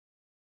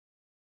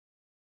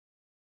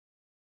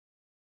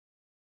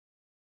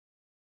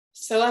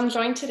So I'm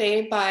joined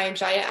today by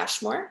Jaya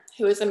Ashmore,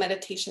 who is a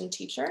meditation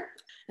teacher.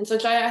 And so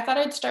Jaya, I thought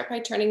I'd start by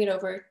turning it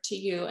over to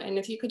you. And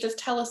if you could just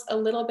tell us a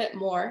little bit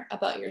more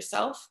about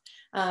yourself,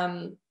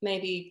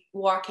 maybe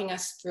walking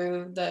us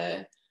through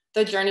the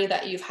journey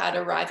that you've had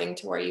arriving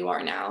to where you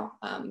are now,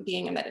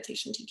 being a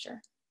meditation teacher.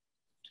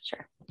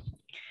 Sure,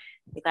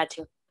 be glad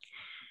to.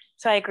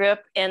 So I grew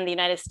up in the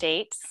United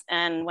States,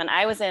 and when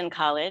I was in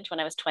college, when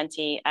I was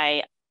 20,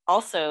 I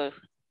also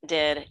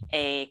did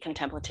a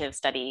contemplative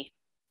study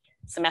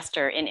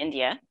semester in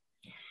India,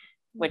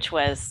 which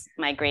was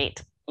my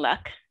great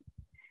luck.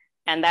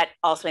 And that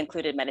also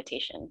included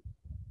meditation.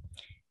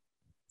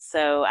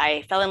 So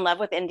I fell in love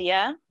with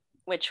India,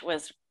 which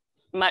was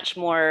much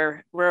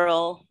more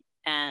rural.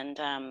 And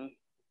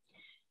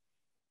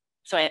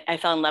so I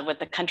fell in love with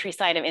the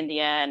countryside of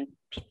India and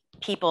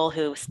people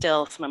who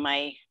still, some of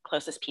my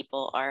closest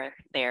people are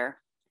there.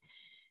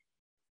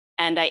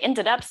 And I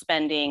ended up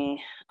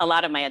spending a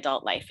lot of my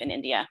adult life in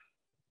India,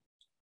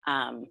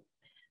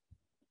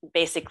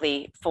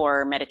 basically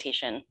for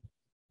meditation.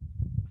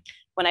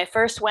 When I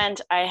first went,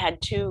 I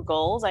had two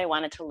goals. I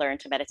wanted to learn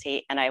to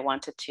meditate and I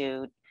wanted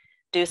to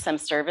do some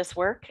service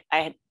work.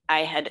 I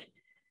had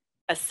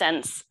a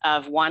sense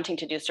of wanting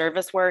to do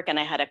service work, and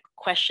I had a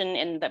question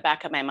in the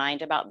back of my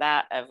mind about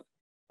that, of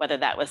whether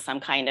that was some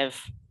kind of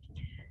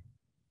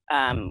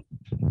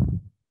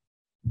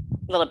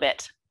little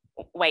bit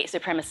white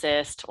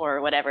supremacist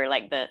or whatever,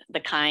 like the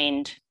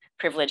kind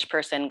privileged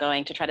person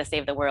going to try to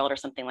save the world or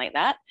something like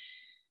that.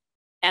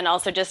 And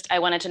also just, I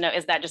wanted to know,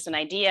 is that just an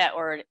idea,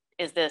 or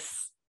is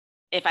this,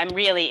 if I'm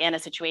really in a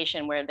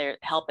situation where their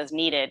help is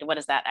needed, what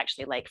is that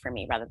actually like for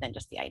me rather than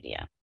just the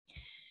idea?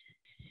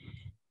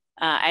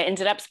 I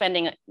ended up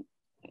spending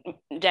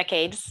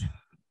decades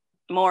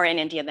more in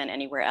India than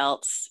anywhere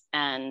else,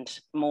 and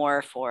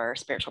more for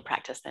spiritual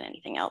practice than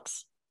anything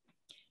else.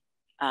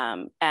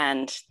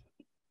 And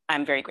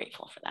I'm very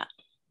grateful for that.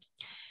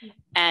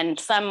 And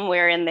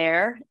somewhere in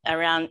there,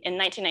 around in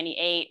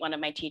 1998, one of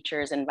my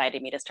teachers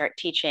invited me to start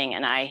teaching,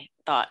 and I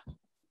thought,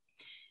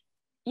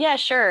 yeah,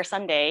 sure,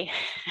 someday.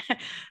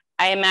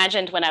 I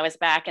imagined when I was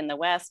back in the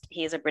West,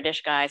 he's a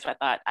British guy, so I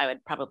thought I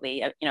would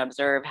probably,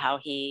 observe how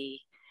he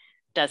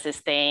does his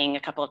thing a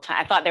couple of times.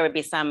 I thought there would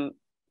be some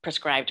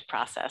prescribed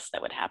process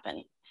that would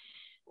happen,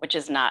 which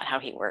is not how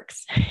he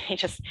works. He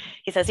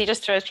says he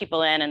just throws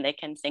people in and they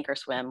can sink or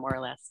swim, more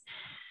or less.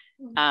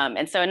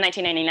 And so in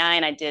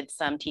 1999, I did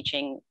some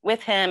teaching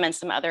with him and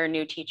some other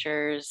new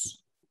teachers,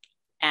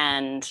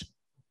 and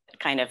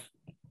kind of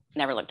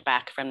never looked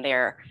back from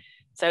there.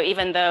 So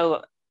even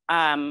though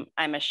I'm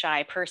a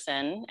shy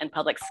person and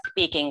public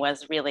speaking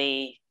was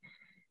really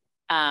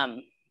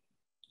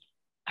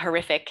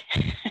horrific,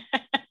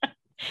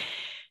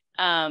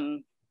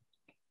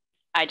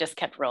 I just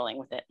kept rolling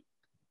with it.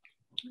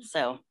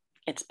 So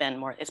it's been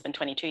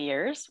 22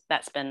 years.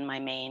 That's been my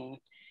main,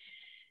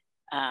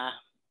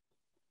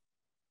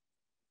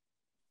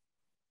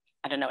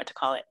 I don't know what to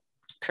call it,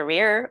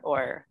 career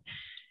or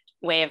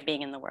way of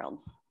being in the world.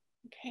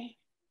 Okay,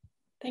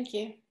 thank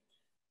you.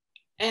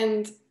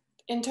 And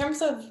in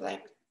terms of there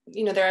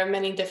are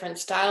many different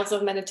styles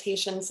of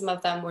meditation. Some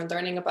of them we're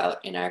learning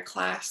about in our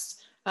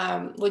class.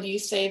 Would you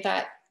say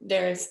that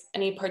there's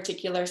any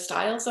particular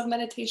styles of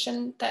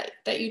meditation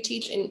that you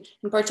teach? In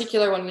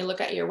particular, when we look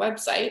at your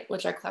website,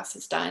 which our class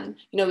has done,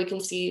 we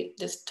can see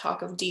this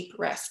talk of deep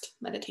rest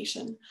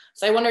meditation.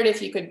 So I wondered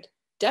if you could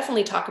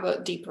definitely talk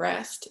about deep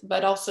rest,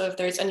 but also if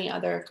there's any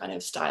other kind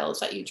of styles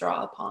that you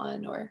draw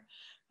upon, or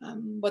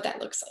what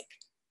that looks like.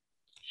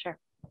 Sure.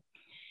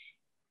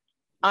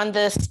 On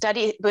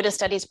the Buddhist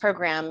studies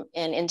program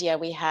in India,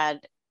 we had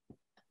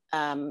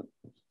kind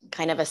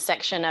of a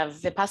section of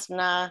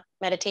Vipassana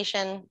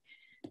meditation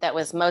that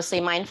was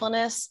mostly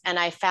mindfulness, and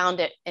I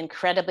found it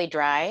incredibly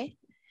dry.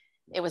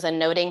 It was a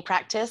noting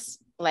practice.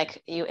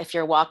 Like if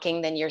you're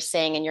walking, then you're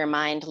saying in your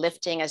mind,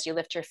 lifting as you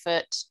lift your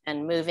foot,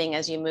 and moving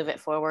as you move it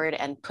forward,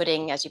 and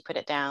putting as you put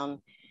it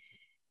down.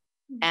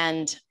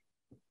 And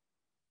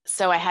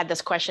so I had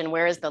this question,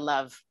 where is the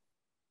love?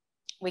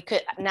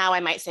 Now I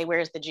might say,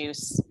 where's the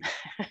juice?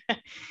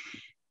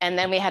 And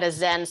then we had a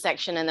Zen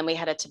section, and then we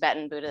had a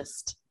Tibetan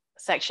Buddhist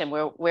section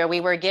where we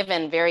were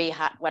given very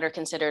high, what are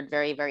considered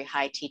very, very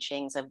high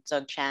teachings of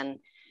Dzogchen.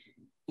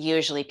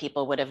 Usually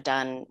people would have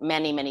done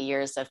many, many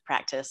years of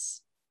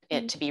practice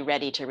to be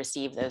ready to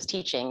receive those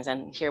teachings.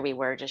 And here we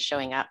were just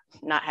showing up,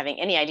 not having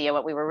any idea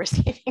what we were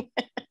receiving.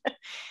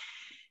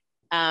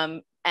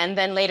 And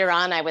then later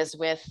on, I was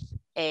with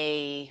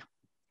a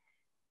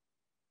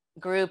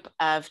group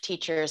of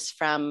teachers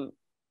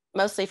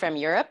mostly from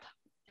Europe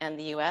and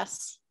the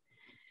US,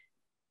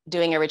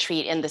 doing a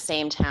retreat in the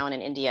same town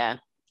in India.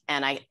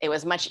 And it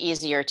was much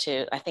easier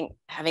I think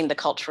having the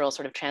cultural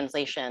sort of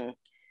translation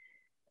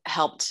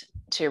helped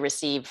to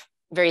receive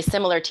very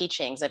similar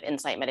teachings of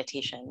insight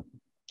meditation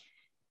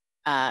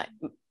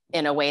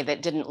in a way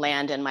that didn't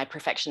land in my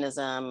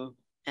perfectionism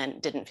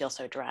and didn't feel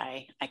so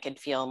dry. I could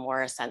feel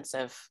more a sense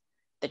of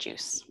the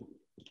juice,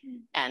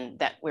 and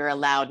that we're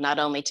allowed not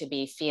only to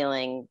be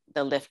feeling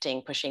the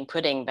lifting, pushing,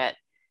 putting, but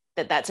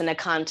that's in a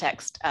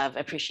context of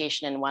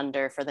appreciation and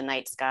wonder for the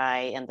night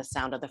sky and the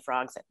sound of the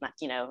frogs at night,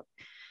 you know,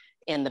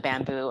 in the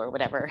bamboo or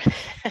whatever.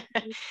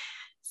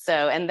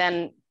 So, and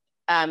then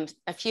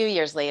a few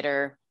years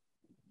later,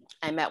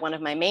 I met one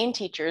of my main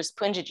teachers,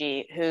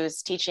 Punjaji,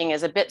 whose teaching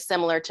is a bit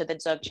similar to the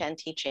Dzogchen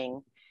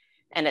teaching.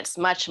 And it's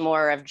much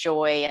more of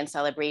joy and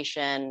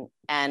celebration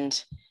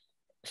and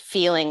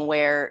feeling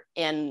where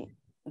in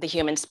the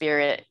human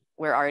spirit,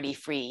 we're already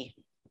free,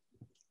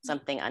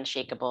 something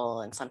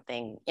unshakable and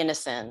something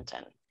innocent.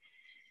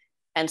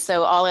 And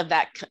so all of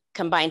that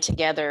combined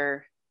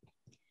together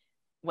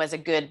was a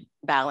good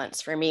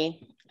balance for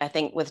me. I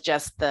think with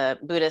just the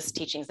Buddhist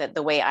teachings, that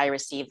the way I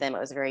received them, it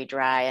was very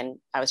dry and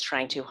I was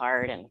trying too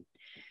hard, and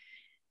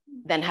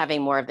then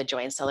having more of the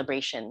joy and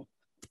celebration.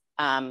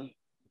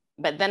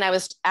 But then I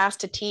was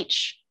asked to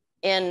teach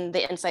in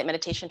the insight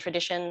meditation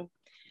tradition.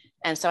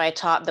 And so I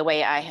taught the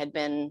way I had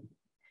been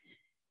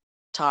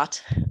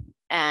taught.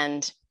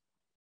 And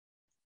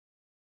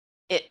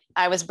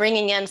I was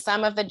bringing in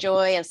some of the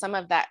joy and some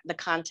of that, the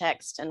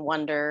context and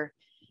wonder,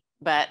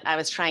 but I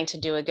was trying to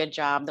do a good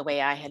job the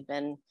way I had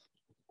been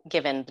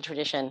given the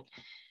tradition.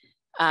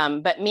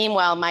 But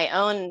meanwhile, my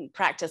own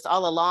practice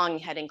all along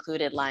had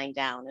included lying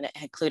down, and it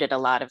included a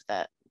lot of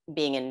the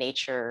being in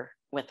nature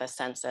with a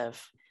sense of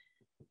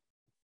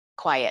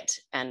quiet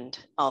and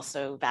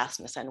also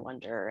vastness and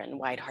wonder and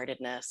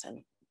wide-heartedness.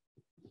 And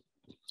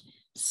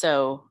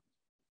so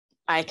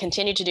I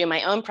continued to do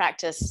my own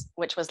practice,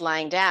 which was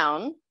lying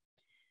down.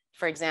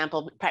 For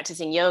example,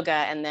 practicing yoga,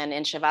 and then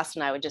in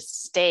Shavasana, I would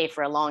just stay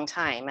for a long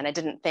time. And I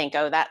didn't think,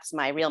 oh, that's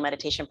my real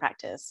meditation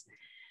practice.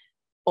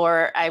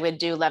 Or I would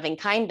do loving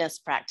kindness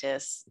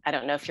practice. I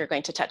don't know if you're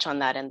going to touch on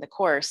that in the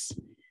course.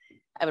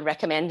 I would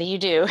recommend that you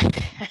do.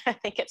 I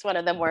think it's one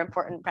of the more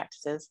important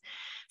practices.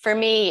 For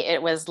me,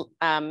 it was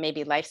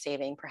maybe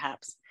life-saving,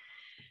 perhaps.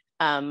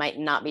 Might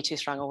not be too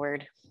strong a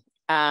word,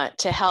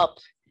 to help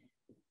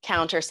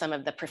counter some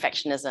of the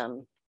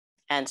perfectionism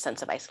and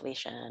sense of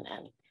isolation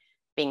and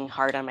being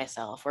hard on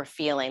myself, or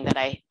feeling that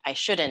I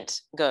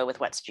shouldn't go with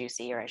what's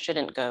juicy, or I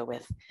shouldn't go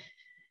with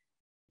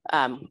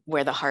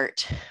where the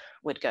heart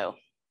would go.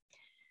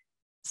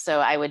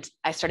 So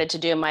I started to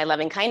do my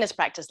loving kindness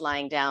practice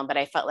lying down, but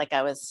I felt like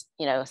I was,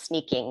 you know,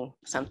 sneaking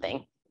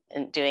something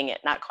and doing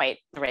it not quite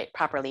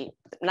properly.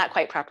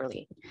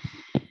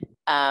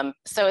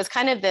 So it's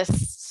kind of this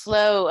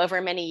slow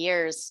over many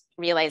years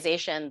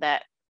realization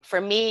that for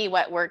me,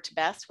 what worked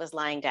best was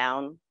lying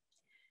down,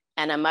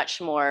 and a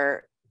much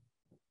more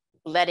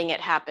letting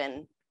it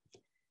happen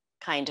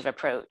kind of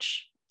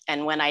approach.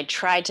 And when I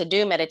tried to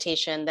do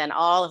meditation, then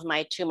all of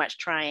my too much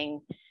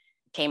trying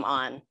came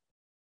on.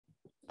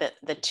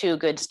 The too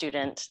good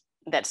student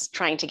that's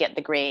trying to get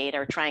the grade,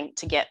 or trying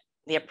to get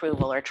the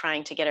approval, or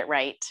trying to get it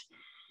right,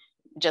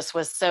 just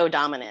was so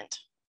dominant.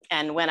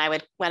 And when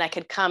I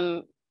could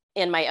come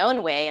in my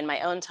own way, in my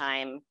own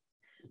time,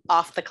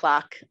 off the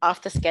clock,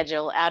 off the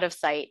schedule, out of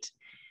sight,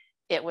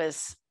 it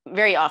was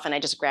very often I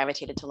just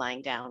gravitated to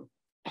lying down.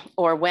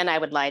 Or when I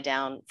would lie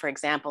down, for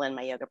example, in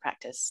my yoga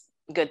practice,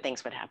 good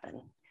things would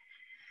happen.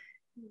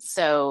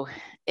 So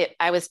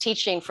I was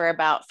teaching for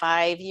about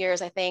 5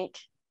 years, I think.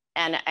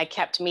 And I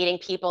kept meeting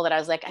people that I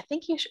was like, I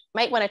think you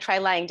might want to try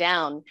lying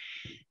down.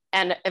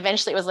 And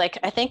eventually it was like,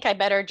 I think I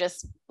better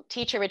just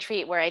teach a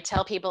retreat where I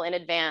tell people in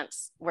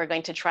advance, we're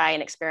going to try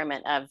an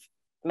experiment of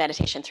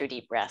meditation through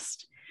deep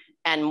rest,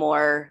 and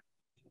more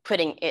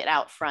putting it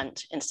out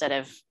front instead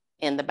of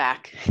in the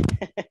back.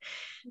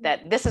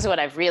 That this is what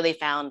I've really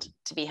found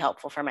to be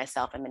helpful for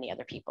myself and many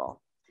other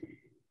people.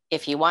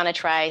 If you want to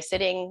try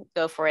sitting,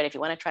 go for it. If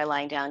you want to try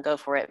lying down, go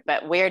for it.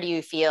 But where do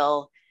you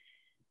feel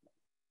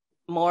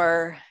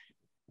more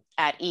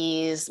at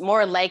ease,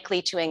 more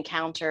likely to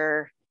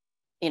encounter,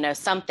 you know,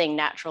 something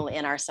natural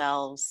in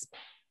ourselves,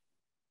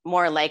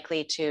 more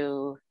likely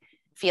to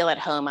feel at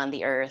home on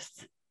the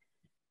earth,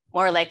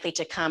 more likely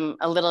to come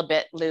a little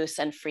bit loose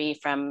and free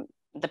from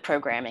the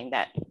programming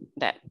that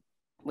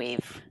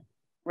we've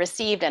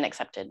received and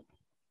accepted.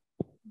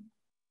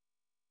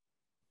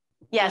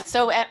 Yeah,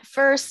 so at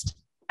first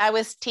I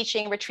was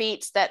teaching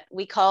retreats that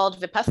we called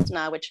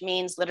Vipassana, which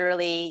means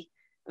literally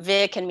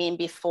Vi can mean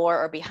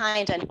before or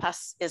behind, and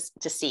Pas is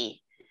to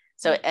see.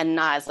 So, and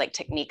Na is like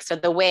technique. So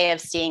the way of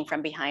seeing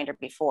from behind or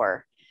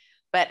before.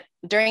 But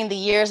during the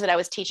years that I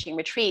was teaching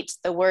retreats,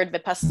 the word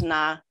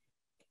Vipassana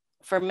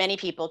for many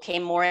people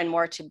came more and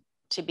more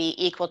to be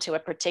equal to a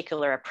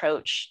particular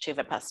approach to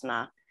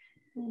Vipassana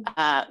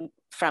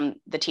from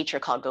the teacher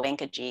called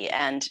Goenkaji.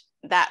 And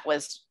that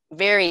was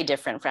very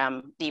different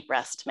from deep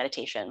rest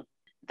meditation.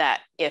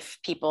 That if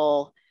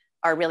people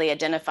are really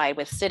identified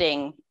with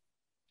sitting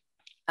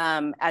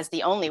as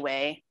the only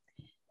way,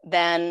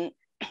 then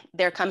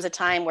there comes a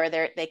time where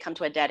they come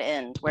to a dead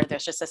end, where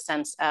there's just a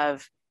sense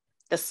of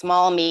the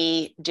small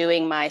me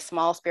doing my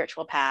small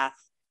spiritual path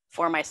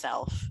for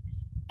myself.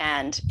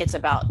 And it's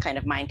about kind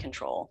of mind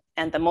control.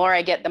 And the more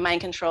I get the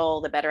mind control,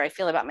 the better I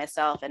feel about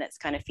myself. And it's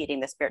kind of feeding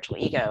the spiritual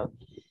ego.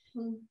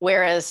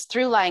 Whereas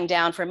through lying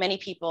down, for many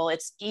people,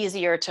 it's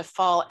easier to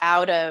fall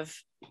out of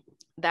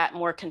that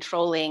more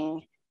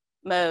controlling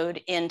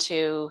mode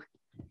into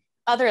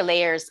other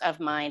layers of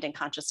mind and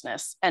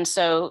consciousness. And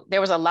so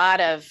there was a lot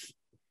of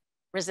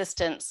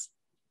resistance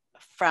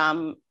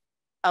from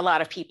a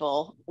lot of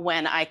people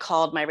when I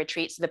called my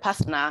retreats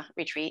Vipassana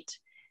retreat.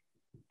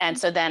 And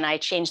so then I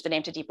changed the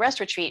name to Deep Rest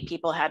Retreat.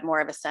 People had more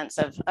of a sense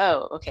of,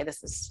 oh, okay,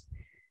 this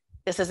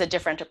is a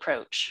different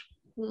approach.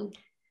 Mm.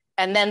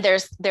 And then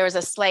there's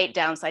a slight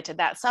downside to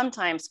that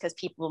sometimes, because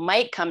people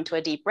might come to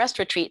a deep rest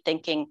retreat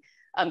thinking,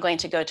 I'm going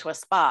to go to a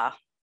spa.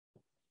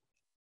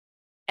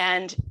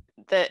 And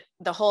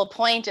the whole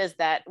point is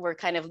that we're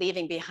kind of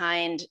leaving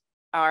behind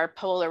our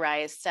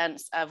polarized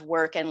sense of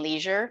work and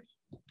leisure,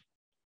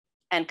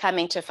 and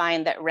coming to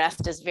find that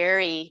rest is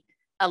very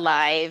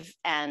alive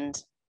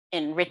and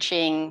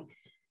enriching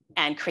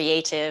and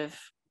creative,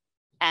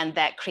 and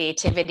that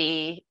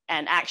creativity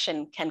and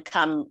action can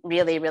come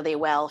really, really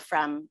well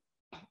from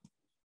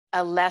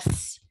a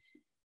less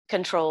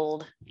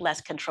controlled,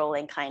 less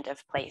controlling kind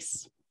of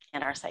place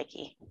in our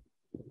psyche.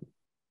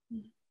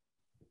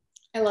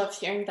 I love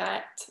hearing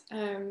that.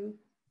 And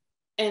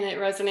it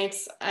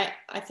resonates.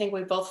 I think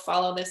we both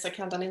follow this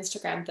account on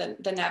Instagram,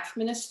 the Nap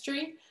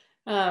Ministry.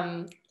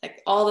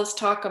 Like all this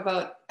talk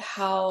about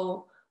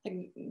how,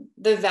 like,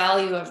 the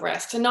value of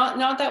rest, and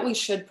not that we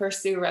should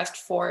pursue rest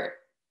for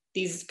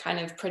these kind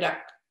of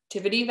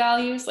productivity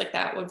values, like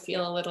that would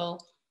feel a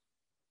little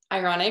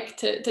ironic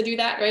to do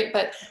that, right?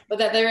 But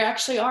that there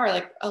actually are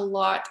like a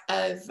lot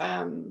of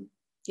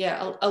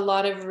a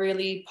lot of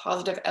really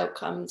positive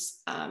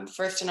outcomes,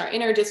 first in our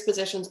inner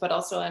dispositions, but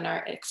also in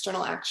our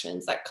external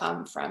actions that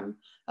come from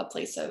a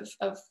place of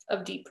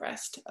deep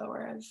rest,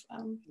 or of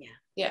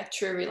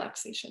true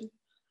relaxation.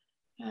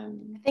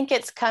 I think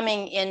it's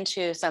coming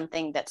into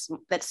something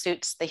that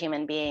suits the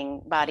human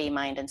being, body,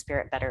 mind, and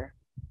spirit better.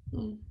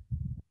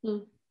 Mm-hmm.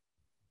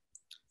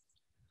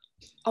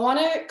 I want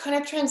to kind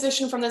of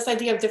transition from this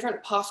idea of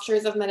different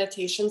postures of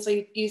meditation.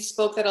 So you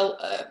spoke that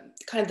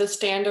kind of the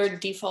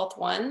standard default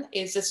one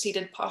is a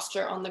seated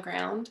posture on the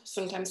ground.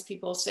 Sometimes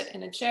people sit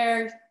in a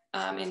chair.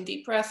 In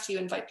deep rest, you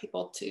invite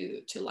people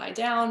to lie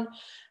down.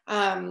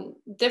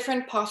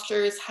 Different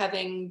postures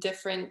having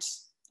different,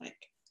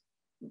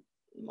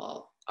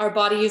 our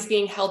body is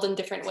being held in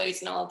different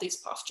ways in all of these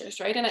postures,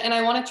 right? And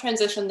I want to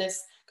transition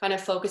this kind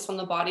of focus on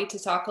the body to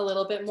talk a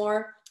little bit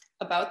more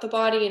about the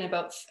body and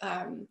about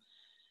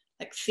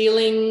like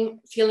feeling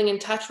in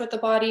touch with the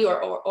body,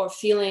 or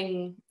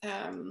feeling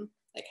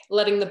like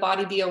letting the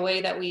body be a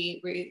way that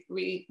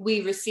we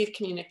receive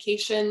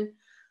communication.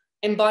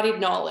 Embodied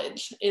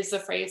knowledge is the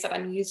phrase that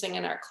I'm using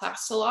in our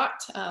class a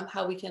lot,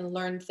 how we can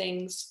learn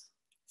things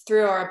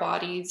through our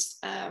bodies,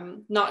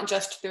 not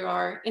just through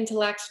our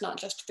intellect, not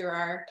just through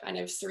our kind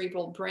of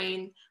cerebral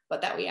brain,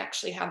 but that we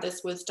actually have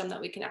this wisdom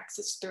that we can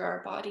access through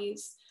our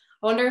bodies.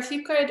 I wonder if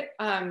you could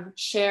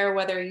share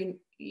whether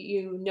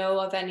you know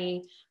of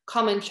any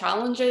common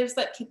challenges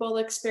that people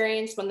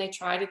experience when they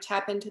try to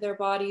tap into their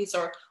bodies,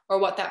 or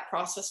what that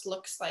process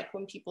looks like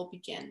when people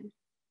begin.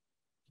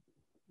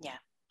 Yeah.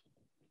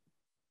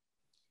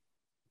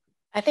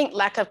 I think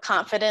lack of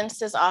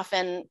confidence is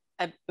often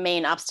a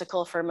main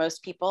obstacle for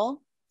most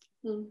people.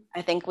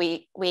 I think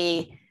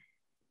we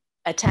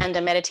attend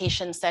a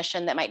meditation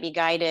session that might be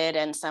guided,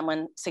 and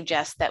someone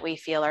suggests that we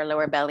feel our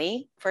lower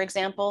belly, for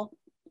example,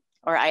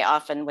 or I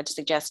often would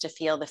suggest to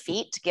feel the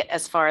feet, to get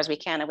as far as we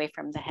can away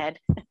from the head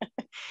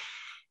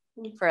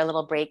for a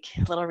little break,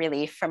 a little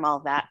relief from all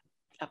that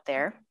up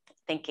there,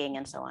 thinking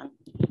and so on.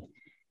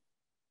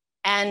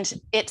 And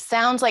it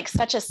sounds like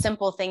such a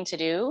simple thing to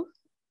do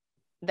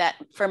that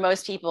for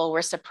most people,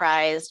 we're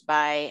surprised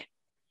by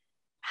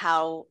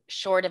how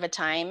short of a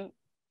time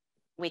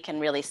we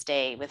can really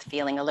stay with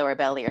feeling a lower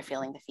belly or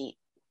feeling the feet.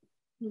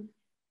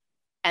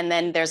 And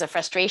then there's a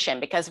frustration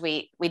because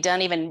we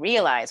don't even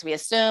realize, we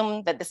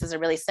assume that this is a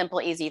really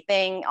simple, easy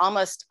thing,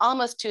 almost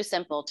too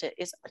simple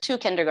is too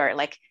kindergarten.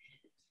 Like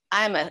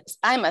I'm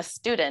a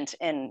student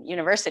in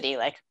university,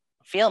 like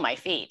feel my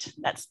feet,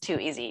 that's too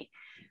easy.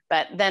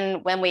 But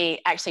then when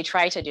we actually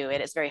try to do it,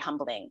 it's very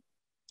humbling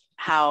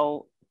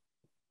how,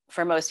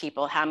 for most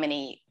people, how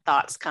many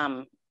thoughts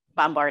come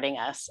bombarding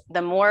us.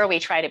 The more we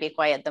try to be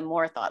quiet, the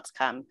more thoughts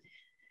come,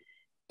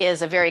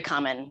 is a very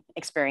common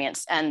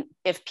experience. And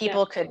if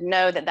people could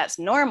know that that's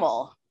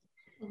normal,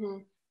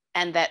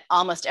 and that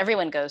almost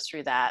everyone goes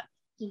through that,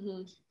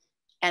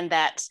 and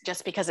that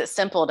just because it's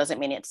simple doesn't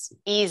mean it's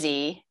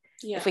easy.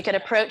 If we could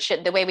approach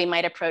it the way we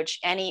might approach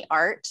any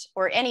art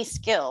or any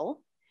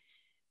skill,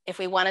 if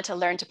we wanted to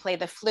learn to play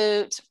the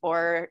flute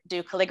or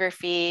do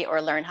calligraphy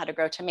or learn how to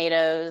grow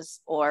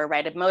tomatoes or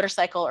ride a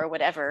motorcycle or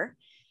whatever,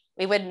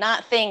 we would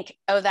not think,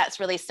 oh, that's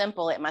really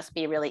simple, it must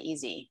be really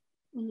easy.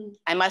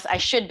 I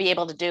should be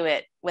able to do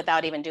it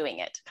without even doing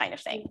it, kind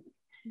of thing.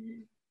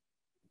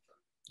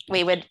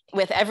 We would,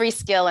 with every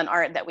skill and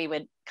art that we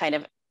would kind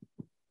of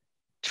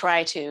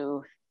try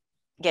to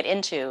get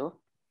into,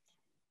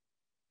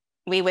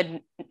 we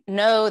would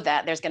know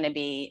that there's going to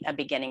be a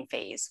beginning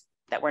phase,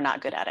 that we're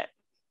not good at it,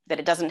 that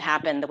it doesn't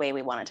happen the way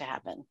we want it to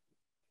happen.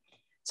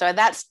 So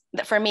that's,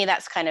 for me,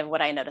 that's kind of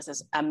what I notice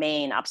is a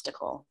main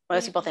obstacle.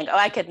 Most people think, oh,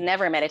 I could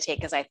never meditate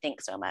because I think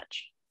so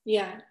much.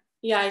 Yeah.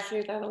 Yeah, I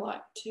hear that a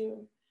lot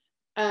too.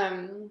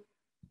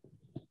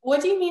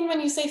 What do you mean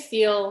when you say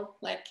feel?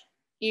 Like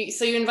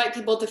so you invite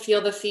people to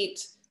feel the feet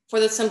for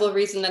the simple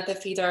reason that the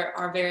feet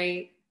are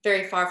very,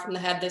 very far from the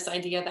head. This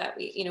idea that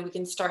we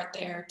can start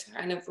there to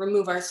kind of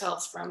remove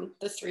ourselves from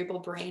the cerebral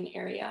brain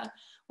area.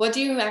 What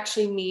do you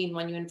actually mean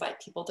when you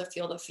invite people to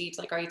feel the feet?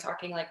 Like, are you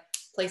talking like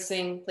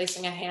placing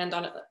a hand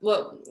on it?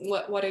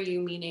 What are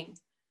you meaning?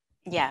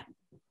 Yeah.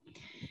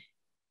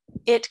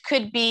 It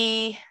could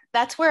be,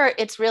 that's where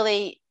it's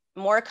really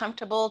more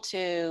comfortable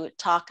to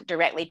talk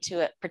directly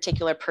to a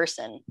particular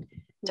person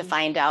to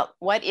find out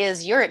what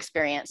is your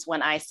experience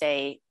when I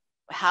say,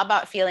 how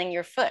about feeling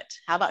your foot?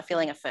 How about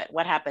feeling a foot?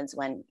 What happens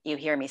when you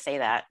hear me say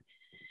that?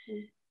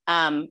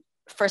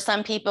 For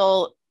some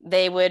people,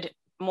 they would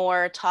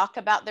more talk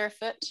about their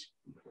foot.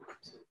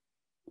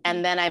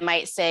 And then I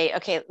might say,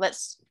 okay,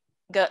 let's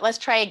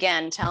try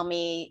again. Tell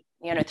me,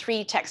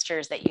 3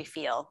 textures that you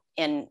feel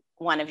in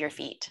one of your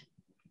feet.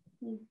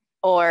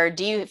 Or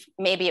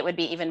maybe it would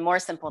be even more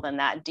simple than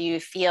that. Do you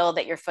feel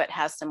that your foot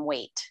has some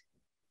weight?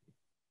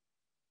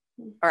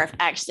 Or if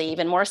actually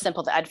even more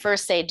simple, I'd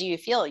first say, do you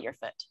feel your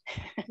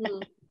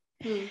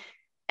foot?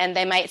 And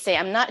they might say,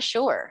 I'm not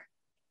sure.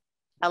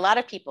 A lot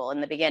of people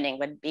in the beginning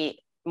would be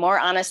more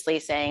honestly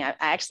saying, I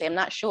actually am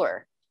not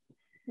sure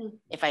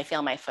if I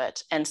feel my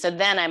foot. And so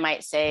then I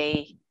might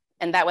say,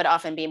 and that would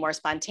often be more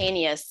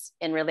spontaneous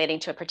in relating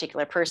to a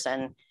particular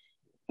person.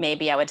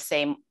 Maybe I would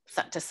say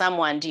to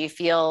someone, do you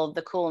feel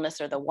the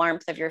coolness or the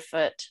warmth of your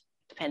foot,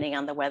 depending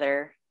on the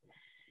weather?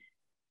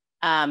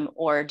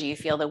 Or do you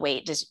feel the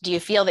weight? Do you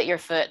feel that your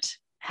foot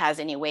has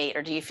any weight?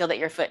 Or do you feel that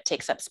your foot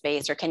takes up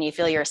space? Or can you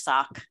feel your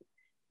sock?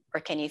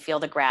 Or can you feel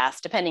the grass,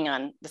 depending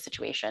on the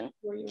situation?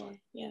 Where you are,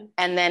 yeah.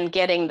 And then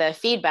getting the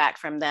feedback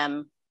from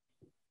them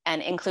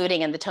and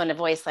including in the tone of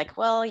voice, like,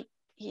 well,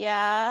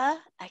 yeah,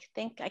 I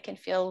think I can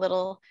feel a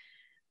little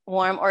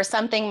warm, or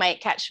something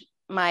might catch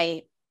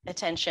my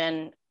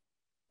attention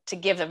to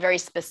give a very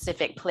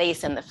specific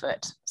place in the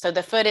foot. So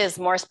the foot is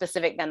more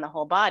specific than the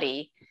whole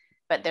body,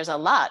 but there's a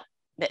lot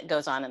that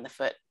goes on in the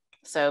foot.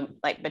 So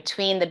like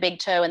between the big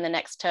toe and the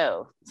next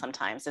toe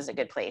sometimes is a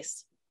good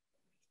place.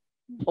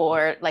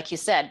 Or like you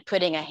said,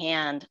 putting a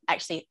hand,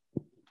 actually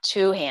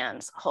 2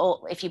 hands,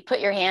 if you put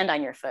your hand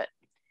on your foot,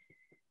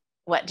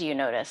 what do you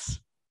notice?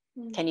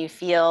 Can you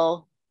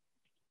feel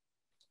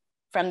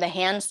from the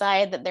hand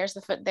side that there's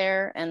the foot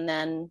there? And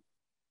then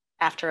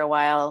after a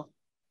while,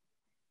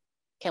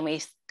 can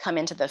we come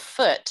into the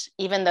foot,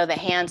 even though the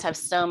hands have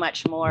so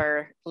much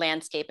more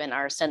landscape in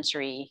our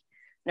sensory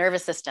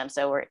nervous system.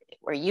 So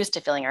we're used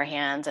to feeling our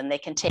hands and they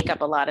can take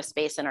up a lot of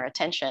space in our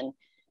attention.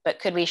 But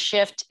could we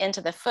shift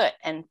into the foot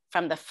and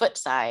from the foot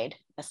side,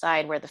 the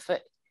side where the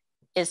foot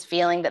is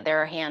feeling that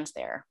there are hands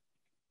there?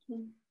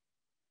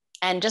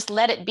 And just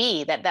let it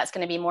be that that's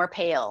going to be more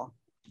pale.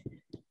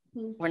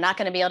 We're not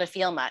going to be able to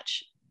feel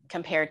much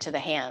compared to the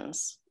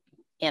hands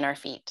in our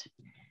feet.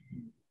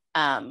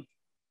 And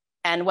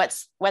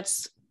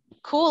what's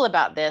cool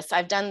about this,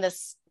 I've done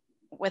this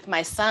with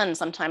my son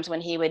sometimes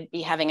when he would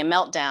be having a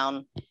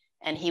meltdown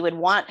and he would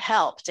want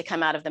help to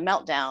come out of the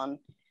meltdown.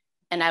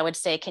 And I would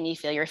say, can you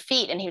feel your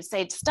feet? And he would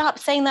say, stop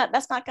saying that.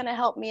 That's not going to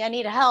help me. I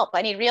need help.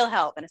 I need real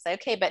help. And I say,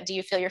 okay, but do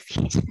you feel your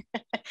feet?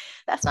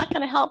 That's not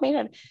going to help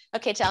me.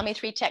 Okay, tell me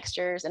 3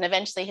 textures. And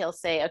eventually he'll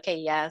say, okay,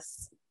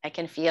 yes, I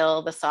can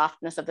feel the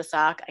softness of the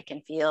sock. I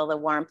can feel the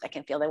warmth. I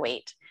can feel the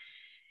weight.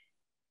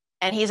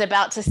 And he's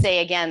about to say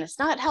again, it's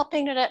not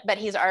helping, but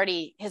his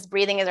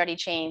breathing has already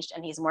changed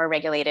and he's more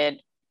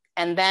regulated.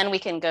 And then we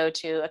can go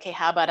to, okay,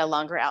 how about a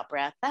longer out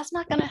breath? That's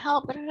not going to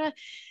help.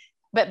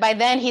 But by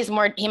then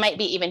he might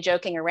be even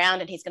joking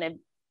around and he's going to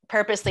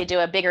purposely do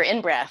a bigger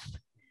in-breath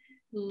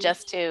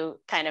just to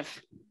kind of,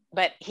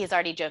 but he's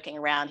already joking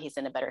around. He's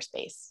in a better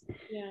space.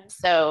 Yeah.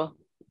 So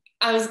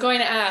I was going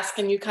to ask,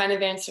 and you kind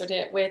of answered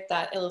it with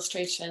that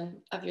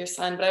illustration of your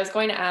son, but I was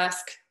going to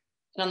ask,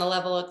 and on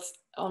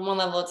one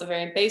level, it's a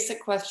very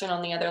basic question.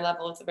 On the other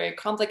level, it's a very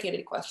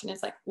complicated question.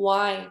 It's like,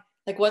 why?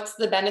 Like, what's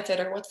the benefit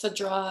or what's the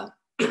draw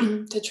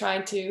to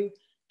try to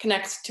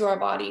connect to our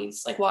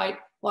bodies? Like,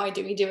 why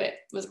do we do it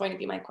was going to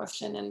be my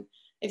question. And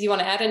if you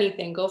want to add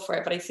anything, go for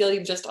it. But I feel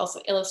you've just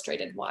also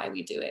illustrated why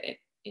we do it.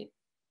 It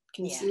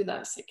can soothe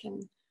us. It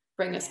can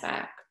bring us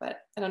back. But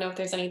I don't know if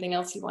there's anything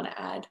else you want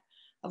to add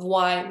of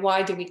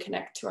why do we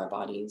connect to our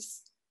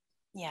bodies?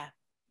 Yeah.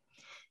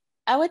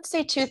 I would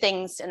say 2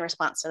 things in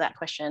response to that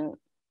question.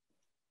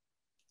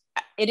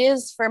 It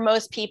is for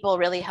most people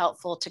really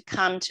helpful to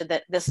come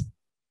to this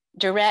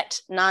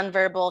direct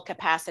nonverbal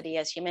capacity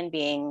as human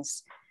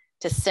beings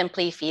to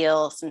simply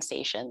feel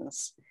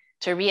sensations,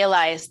 to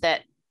realize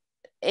that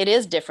it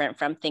is different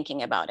from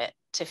thinking about it.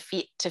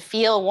 To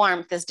feel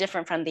warmth is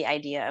different from the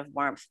idea of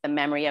warmth, the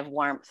memory of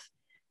warmth,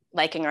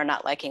 liking or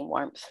not liking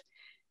warmth.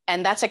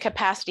 And that's a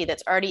capacity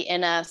that's already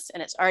in us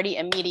and it's already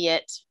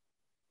immediate.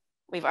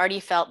 We've already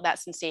felt that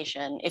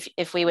sensation.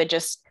 If we would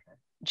just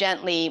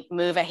gently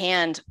move a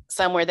hand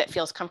somewhere that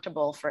feels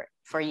comfortable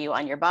for you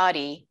on your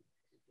body,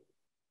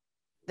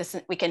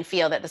 we can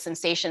feel that the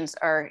sensations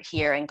are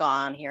here and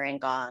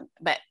gone,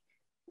 but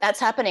that's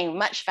happening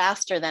much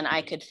faster than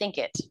I could think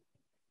it.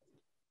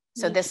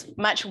 So this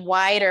much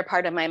wider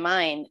part of my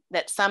mind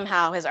that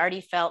somehow has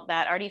already felt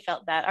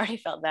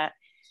that,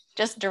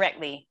 just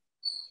directly.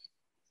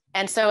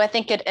 And so I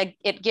think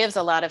it gives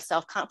a lot of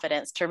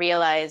self-confidence to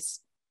realize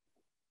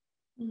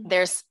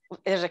there's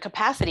a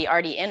capacity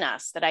already in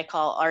us that I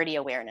call already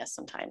awareness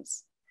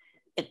sometimes.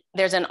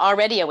 There's an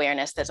already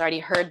awareness that's already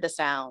heard the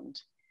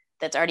sound,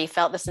 that's already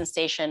felt the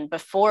sensation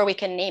before we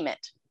can name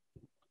it.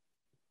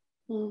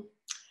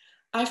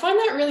 I find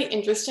that really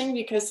interesting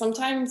because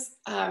sometimes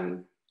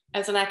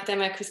as an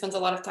academic who spends a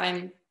lot of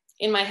time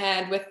in my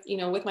head with,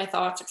 with my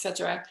thoughts,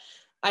 etc.,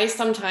 I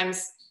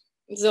sometimes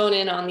zone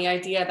in on the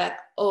idea that,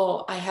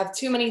 oh, I have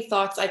too many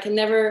thoughts. I can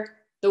never,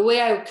 the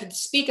way I could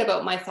speak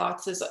about my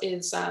thoughts is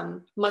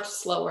much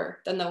slower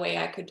than the way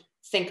I could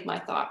think my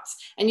thoughts.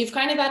 And you've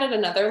kind of added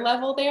another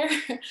level there,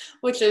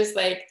 which is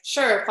like,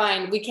 sure,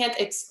 fine, we can't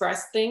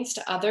express things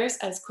to others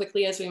as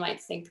quickly as we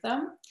might think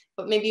them.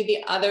 But maybe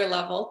the other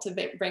level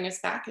to bring us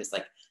back is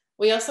like,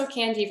 we also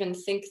can't even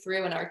think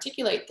through and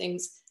articulate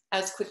things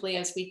as quickly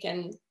as we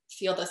can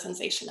feel the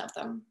sensation of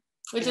them,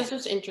 which is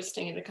just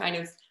interesting to kind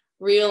of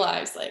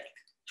realize like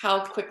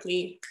how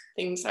quickly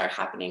things are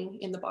happening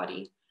in the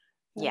body.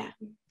 Yeah.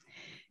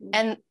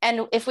 And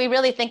if we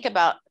really think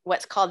about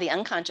what's called the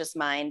unconscious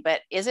mind,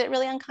 but is it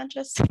really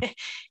unconscious?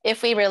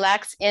 If we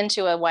relax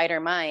into a wider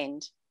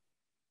mind,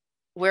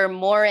 we're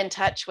more in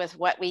touch with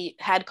what we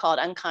had called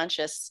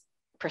unconscious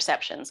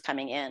perceptions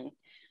coming in,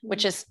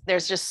 which is,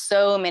 there's just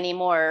so many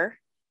more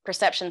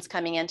perceptions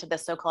coming into the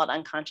so-called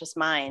unconscious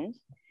mind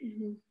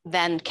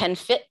than can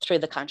fit through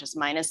the conscious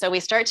mind. And so we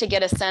start to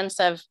get a sense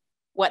of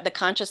what the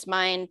conscious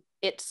mind,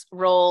 its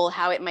role,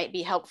 how it might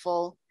be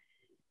helpful.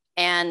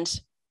 And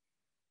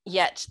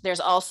yet there's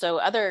also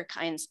other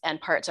kinds and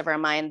parts of our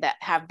mind that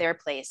have their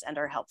place and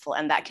are helpful,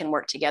 and that can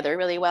work together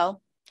really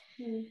well.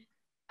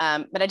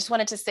 But I just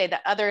wanted to say the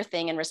other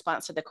thing in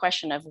response to the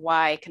question of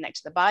why connect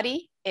to the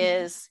body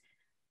is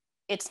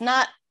it's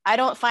not, I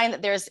don't find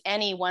that there's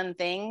any one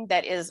thing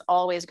that is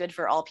always good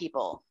for all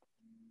people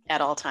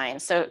at all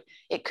times. So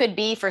it could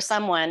be for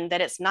someone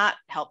that it's not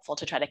helpful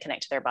to try to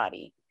connect to their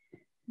body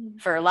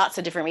for lots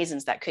of different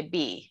reasons that could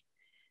be.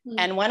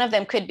 And one of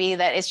them could be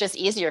that it's just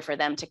easier for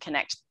them to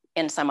connect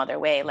in some other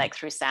way, like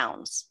through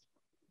sounds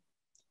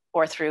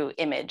or through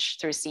image,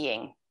 through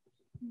seeing,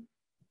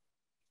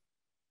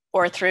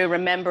 or through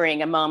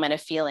remembering a moment of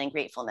feeling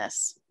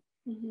gratefulness.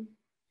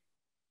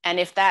 And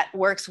if that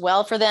works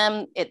well for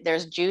them,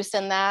 there's juice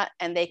in that,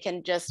 and they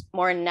can just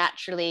more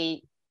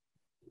naturally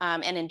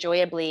and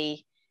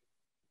enjoyably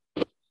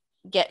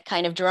get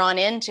kind of drawn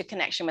into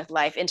connection with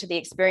life, into the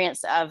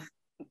experience of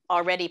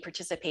already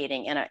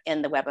participating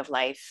in the web of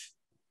life,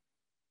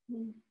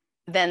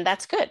 then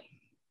that's good.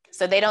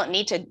 So they don't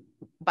need to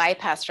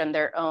bypass from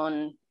their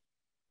own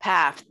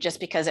path just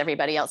because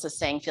everybody else is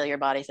saying, feel your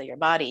body, feel your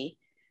body.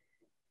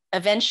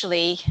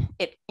 Eventually,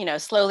 it,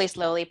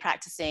 slowly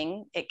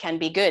practicing, it can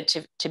be good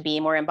to be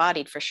more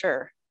embodied for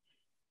sure.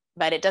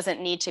 But it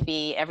doesn't need to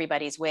be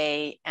everybody's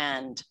way,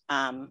 and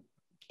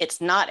it's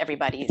not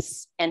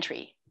everybody's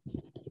entry.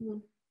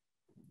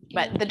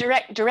 But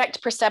the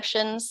direct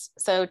perceptions,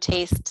 so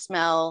taste,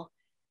 smell,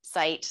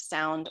 sight,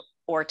 sound,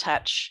 or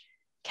touch,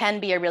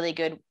 can be a really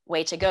good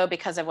way to go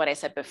because of what I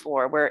said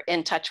before. We're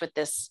in touch with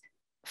this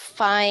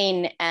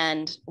fine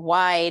and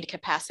wide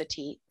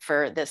capacity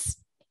for this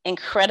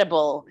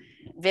incredible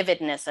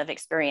vividness of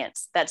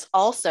experience. That's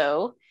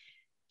also,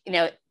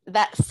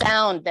 that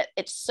sound that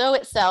it's so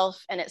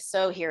itself and it's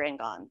so here and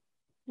gone.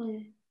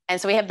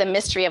 And so we have the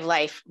mystery of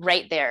life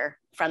right there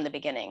from the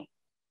beginning.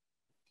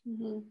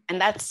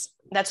 And that's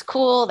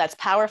cool, that's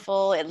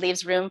powerful. It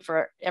leaves room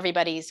for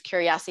everybody's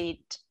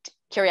curiosity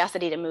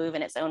to move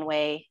in its own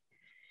way.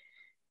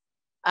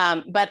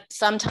 But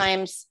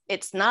sometimes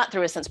it's not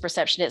through a sense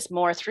perception, it's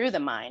more through the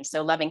mind.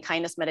 So loving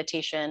kindness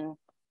meditation,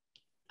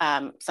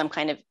 some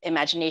kind of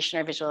imagination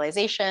or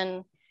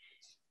visualization,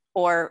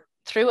 or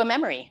through a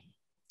memory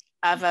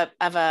of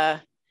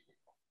a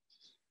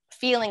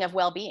feeling of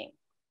well-being.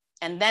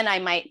 And then I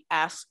might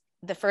ask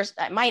the first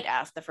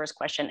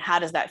question, how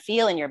does that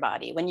feel in your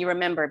body when you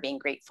remember being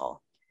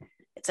grateful?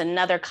 It's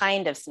another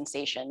kind of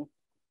sensation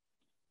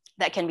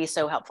that can be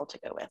so helpful to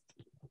go with.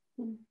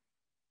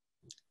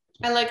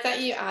 I like that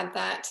you add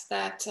that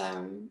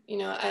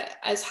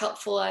as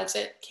helpful as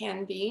it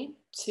can be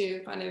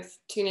to kind of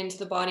tune into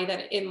the body,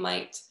 that it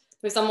might,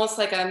 there's almost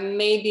like a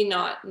maybe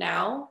not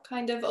now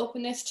kind of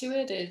openness to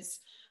it, is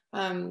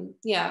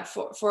yeah,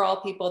 for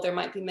all people, there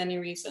might be many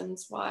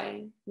reasons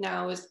why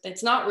now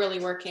it's not really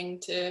working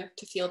to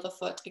feel the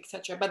foot,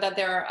 etc. But that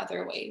there are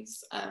other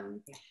ways.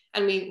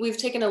 And we've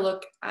taken a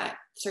look at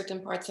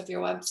certain parts of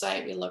your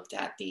website. We looked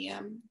at the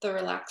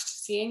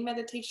relaxed seeing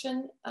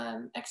meditation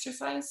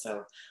exercise,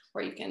 so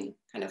where you can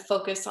kind of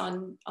focus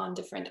on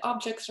different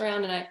objects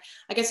around. And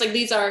I guess like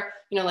these are,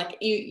 you know, like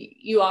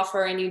you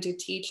offer and you do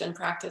teach and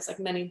practice like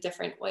many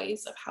different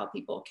ways of how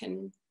people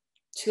can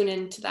tune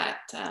into that.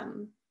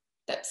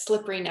 That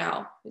slippery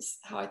now is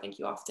how I think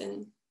you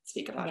often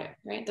speak about it,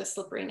 right? The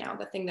slippery now,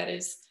 the thing that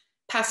is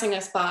passing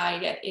us by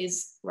yet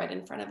is right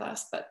in front of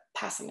us, but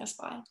passing us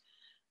by.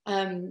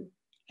 I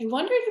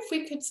wondered if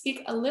we could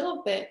speak a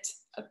little bit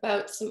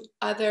about some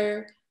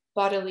other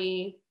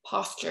bodily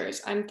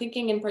postures. I'm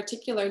thinking in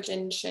particular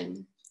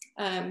Shin,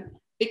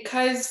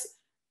 because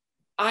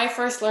I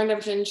first learned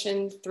of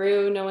Shin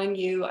through knowing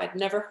you. I'd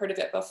never heard of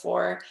it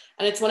before,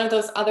 and it's one of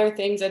those other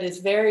things that is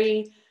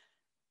very,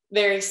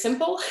 very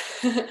simple,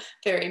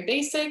 very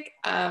basic,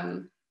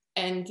 and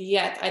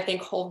yet I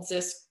think holds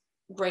this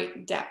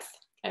great depth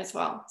as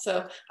well.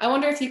 So I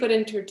wonder if you could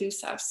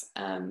introduce us,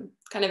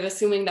 kind of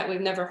assuming that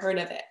we've never heard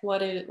of it.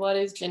 What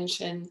is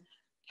Shin?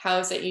 How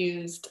is it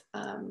used?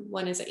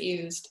 When is it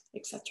used,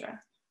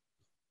 etc.?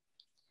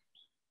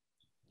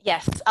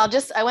 Yes,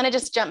 I want to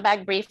just jump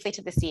back briefly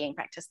to the seeing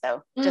practice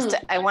though.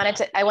 I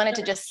wanted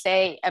to just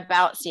say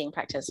about seeing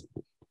practice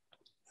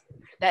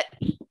that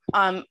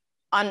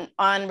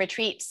on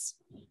retreats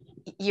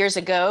years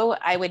ago,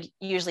 I would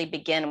usually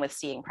begin with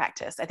seeing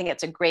practice. I think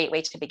it's a great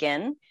way to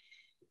begin.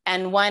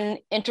 And one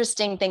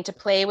interesting thing to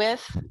play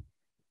with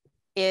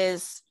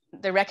is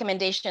the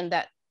recommendation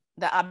that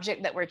the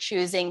object that we're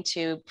choosing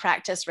to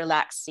practice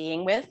relaxed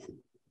seeing with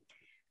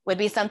would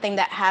be something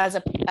that has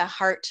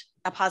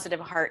a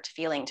positive heart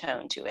feeling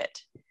tone to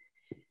it.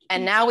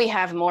 And now we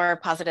have more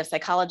positive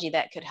psychology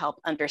that could help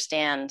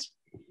understand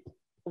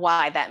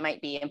why that might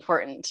be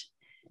important.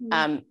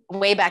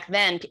 Way back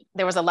then,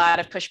 there was a lot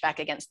of pushback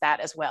against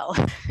that as well.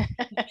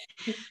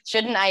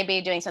 Shouldn't I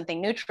be doing something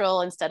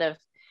neutral instead of,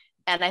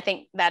 and I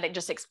think that it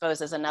just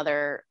exposes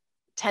another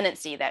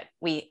tendency that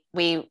we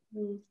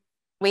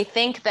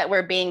think that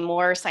we're being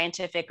more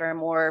scientific or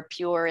more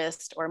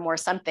purist or more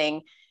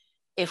something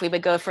if we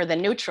would go for the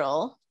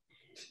neutral,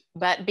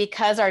 but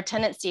because our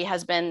tendency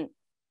has been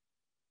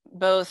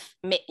both,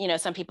 you know,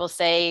 some people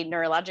say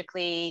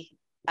neurologically,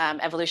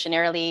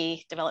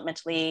 evolutionarily,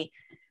 developmentally,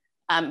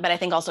 but I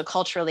think also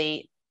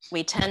culturally,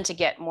 we tend to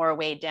get more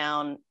weighed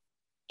down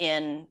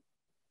in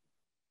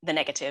the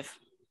negative.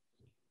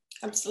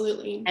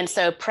 Absolutely. And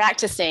so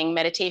practicing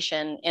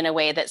meditation in a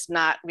way that's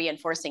not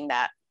reinforcing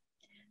that,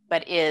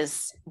 but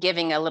is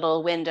giving a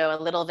little window,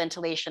 a little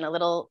ventilation, a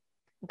little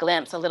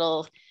glimpse, a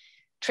little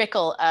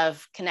trickle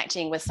of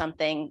connecting with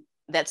something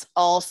that's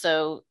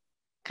also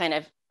kind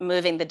of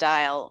moving the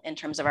dial in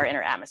terms of our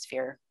inner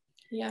atmosphere.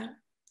 Yeah,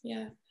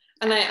 yeah.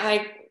 And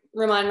I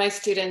remind my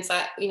students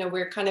that, you know,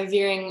 we're kind of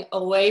veering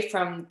away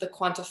from the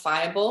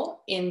quantifiable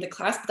in the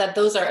class, but that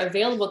those are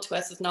available to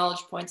us as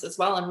knowledge points as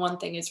well. And one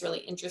thing is really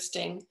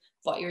interesting,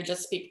 what you're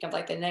just speaking of,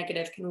 like the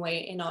negative can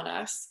weigh in on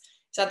us,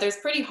 is that there's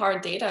pretty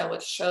hard data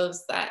which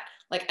shows that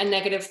like a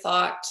negative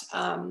thought,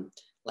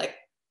 like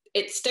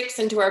it sticks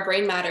into our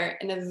brain matter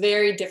in a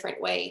very different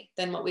way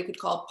than what we could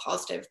call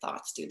positive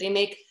thoughts do. They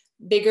make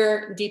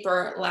bigger,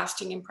 deeper,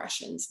 lasting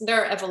impressions.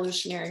 There are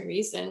evolutionary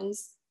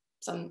reasons,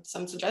 some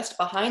suggest,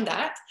 behind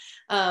that.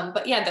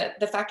 But yeah,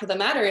 the fact of the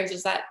matter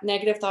is that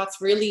negative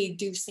thoughts really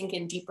do sink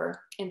in deeper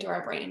into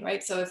our brain,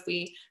 right? So if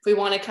we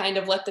want to kind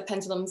of let the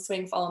pendulum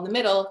swing, fall in the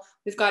middle,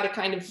 we've got to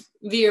kind of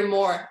veer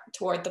more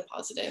toward the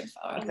positive.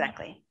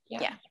 Exactly. Yeah.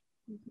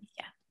 Mm-hmm.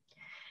 Yeah.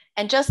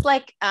 And just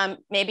like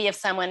maybe if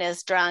someone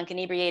is drunk,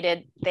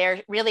 inebriated,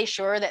 they're really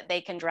sure that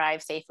they can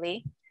drive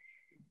safely,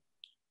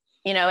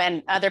 you know,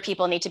 and other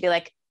people need to be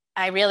like,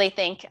 I really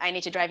think I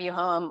need to drive you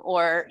home,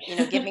 or, you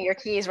know, give me your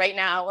keys right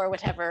now, or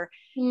whatever.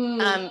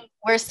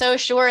 We're so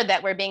sure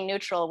that we're being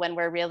neutral when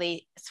we're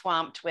really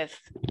swamped with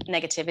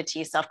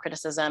negativity,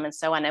 self-criticism, and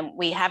so on. And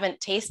we haven't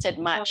tasted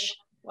much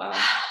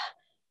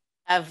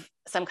of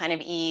some kind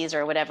of ease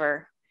or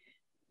whatever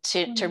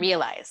to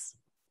realize,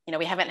 you know,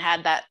 we haven't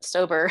had that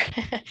sober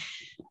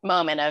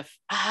moment of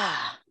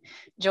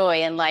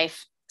joy in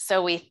life.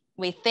 So we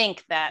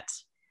think that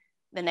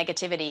the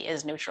negativity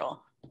is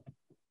neutral.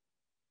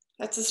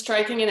 That's a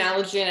striking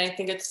analogy, and I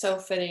think it's so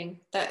fitting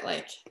that,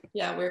 like,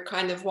 yeah, we're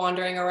kind of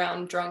wandering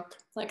around drunk,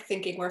 like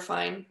thinking we're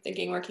fine,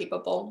 thinking we're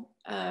capable.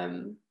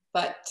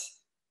 But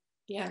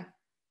yeah,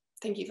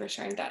 thank you for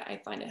sharing that.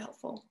 I find it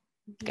helpful.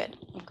 Good.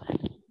 I'm glad.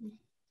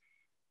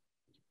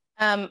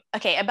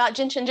 Okay, about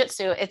Jinshin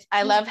Jyutsu,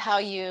 I love how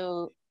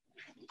you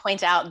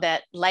point out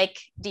that, like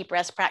deep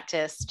rest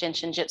practice,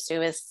 Jinshin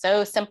Jyutsu is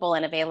so simple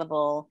and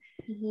available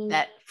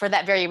that for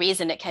that very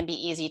reason, it can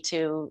be easy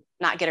to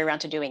not get around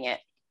to doing it.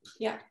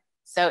 Yeah.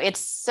 So it's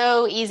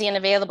so easy and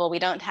available. We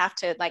don't have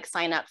to like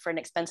sign up for an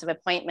expensive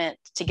appointment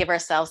to give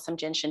ourselves some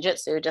Jinshin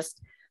Jyutsu,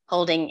 just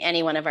holding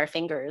any one of our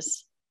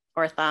fingers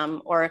or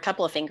thumb or a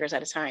couple of fingers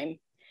at a time.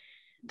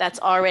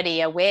 That's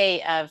already a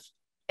way of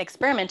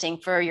experimenting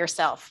for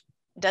yourself.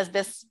 Does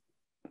this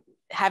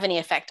have any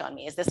effect on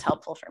me? Is this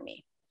helpful for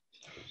me?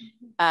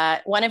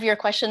 One of your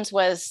questions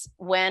was,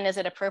 when is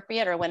it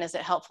appropriate or when is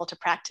it helpful to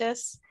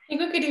practice? I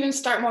think we could even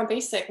start more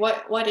basic.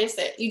 What is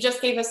it? You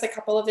just gave us a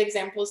couple of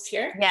examples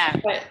here. Yeah.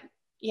 But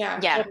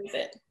yeah. What is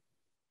it?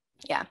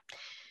 Yeah.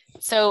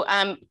 So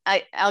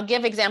I'll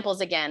give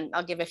examples again.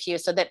 I'll give a few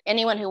so that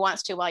anyone who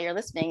wants to, while you're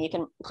listening, you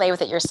can play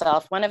with it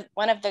yourself. One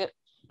of the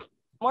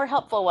more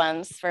helpful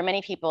ones for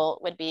many people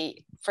would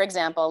be, for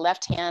example,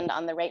 left hand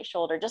on the right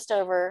shoulder, just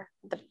over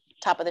the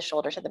top of the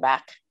shoulder to the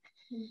back.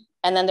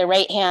 And then the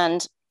right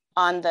hand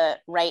on the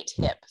right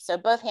hip. So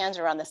both hands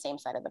are on the same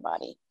side of the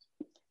body.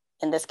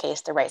 In this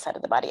case, the right side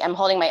of the body. I'm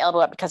holding my elbow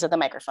up because of the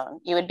microphone.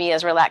 You would be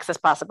as relaxed as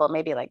possible,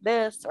 maybe like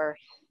this, or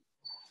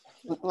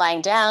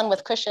lying down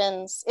with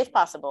cushions, if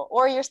possible.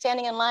 Or you're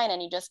standing in line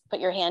and you just put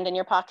your hand in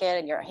your pocket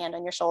and your hand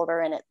on your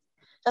shoulder, and it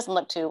doesn't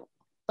look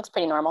looks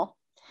pretty normal.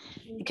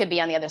 It could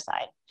be on the other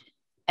side.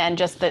 And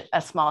just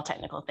a small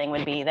technical thing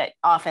would be that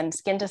often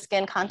skin to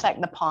skin contact,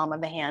 the palm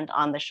of the hand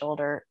on the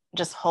shoulder,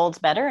 just holds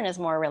better and is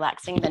more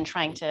relaxing than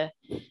trying to,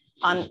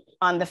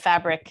 on the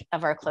fabric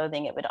of our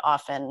clothing, it would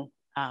often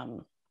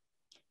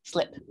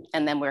slip,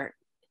 and then we're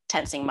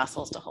tensing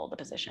muscles to hold the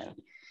position.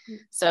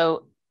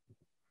 So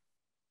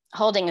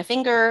holding a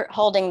finger,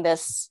 holding the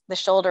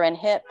shoulder and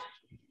hip,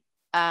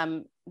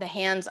 the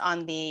hands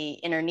on the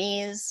inner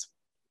knees,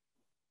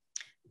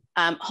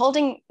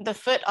 holding the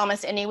foot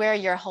almost anywhere.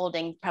 You're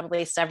holding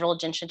probably several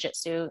Jinshin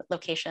Jyutsu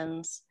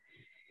locations.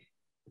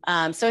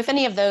 So if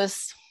any of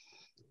those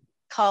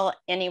call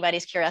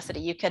anybody's curiosity,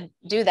 you could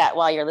do that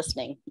while you're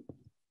listening.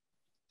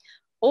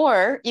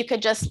 Or you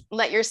could just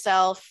let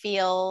yourself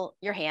feel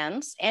your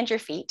hands and your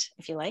feet,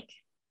 if you like.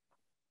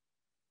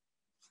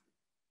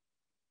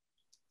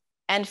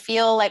 And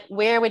feel like,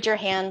 where would your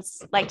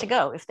hands like to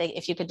go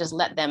if you could just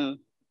let them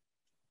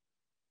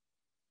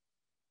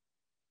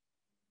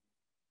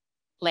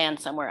land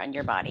somewhere on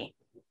your body.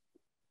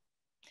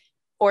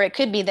 Or it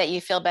could be that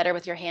you feel better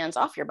with your hands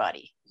off your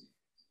body,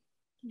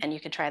 and you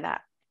could try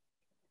that.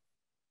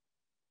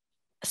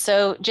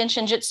 So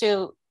Jinshin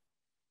Jyutsu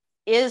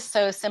is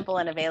so simple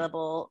and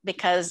available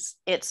because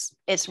it's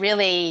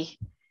really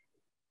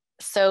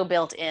so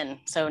built in,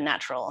 so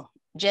natural.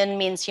 Jin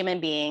means human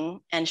being,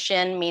 and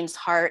Shin means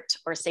heart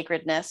or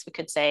sacredness, we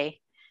could say.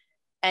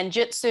 And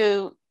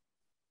Jyutsu,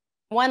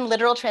 one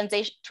literal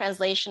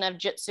translation of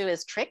Jyutsu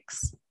is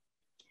tricks.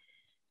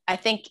 I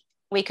think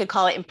we could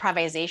call it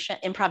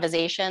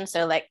improvisation.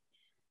 So like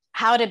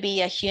how to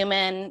be a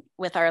human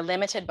with our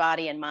limited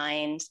body and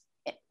mind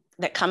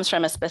that comes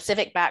from a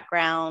specific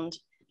background,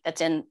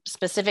 that's in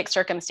specific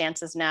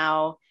circumstances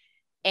now.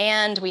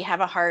 And we have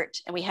a heart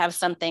and we have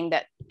something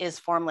that is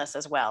formless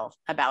as well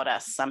about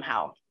us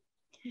somehow.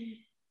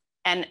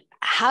 And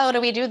how do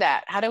we do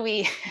that? How do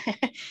we,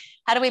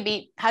 how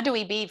do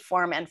we be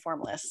form and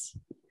formless?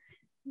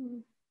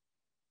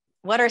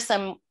 What are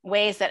some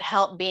ways that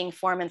help being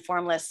form and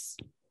formless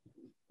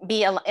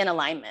be in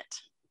alignment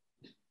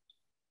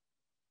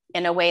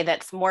in a way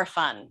that's more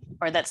fun,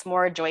 or that's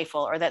more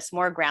joyful, or that's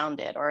more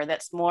grounded, or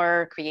that's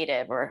more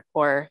creative, or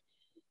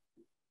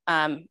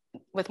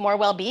with more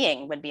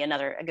well-being would be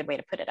a good way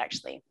to put it,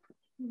 actually.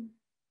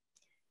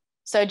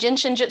 So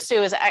Jinshin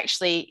Jyutsu is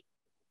actually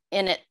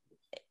the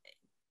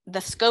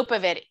scope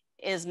of it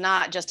is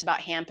not just about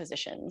hand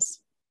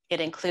positions. It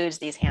includes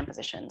these hand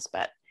positions,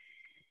 but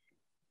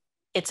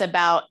it's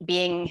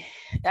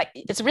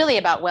really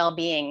about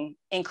well-being,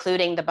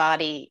 including the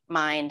body,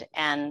 mind,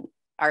 and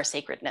our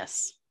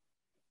sacredness.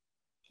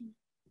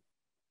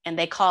 And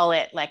they call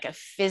it like a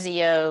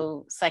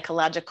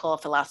physio-psychological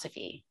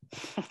philosophy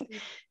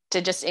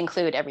to just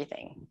include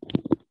everything.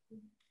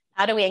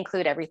 How do we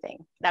include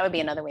everything? That would be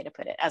another way to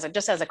put it,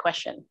 just as a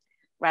question,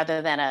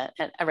 rather than a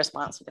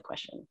response to the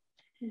question.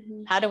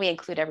 How do we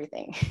include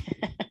everything?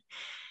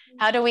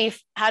 How do we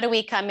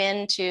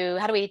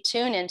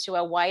tune into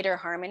a wider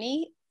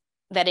harmony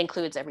that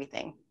includes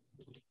everything?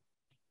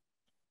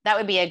 That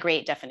would be a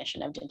great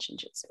definition of Jinshin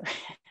Jyutsu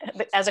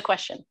as a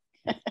question.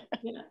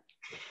 Yeah.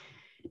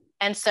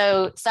 And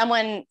so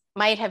someone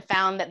might have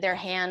found that their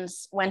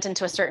hands went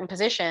into a certain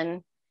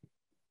position.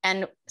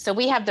 And so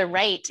we have the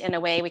right, in a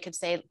way, we could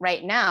say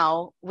right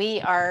now, we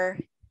are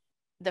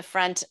the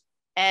front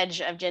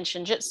edge of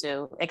Jinshin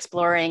Jyutsu,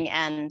 exploring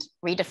and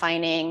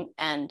redefining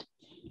and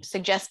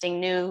suggesting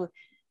new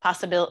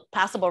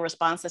possible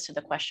responses to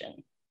the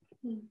question.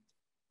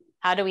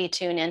 How do we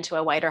tune into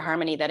a wider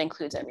harmony that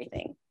includes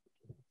everything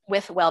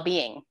with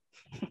well-being?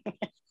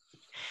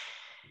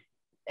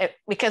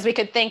 Because we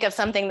could think of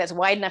something that's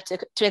wide enough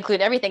to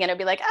include everything, and it'd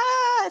be like,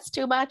 it's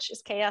too much,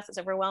 it's chaos, it's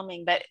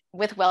overwhelming, but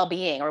with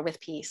well-being or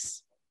with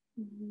peace.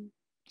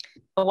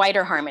 A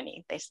wider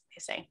harmony, they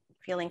say,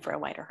 feeling for a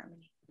wider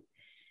harmony.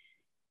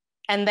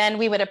 And then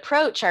we would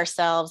approach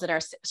ourselves and our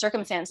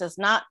circumstances,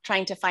 not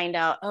trying to find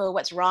out,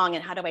 what's wrong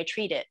and how do I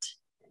treat it,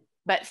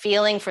 but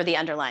feeling for the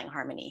underlying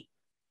harmony.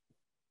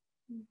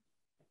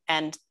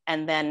 And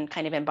then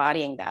kind of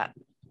embodying that.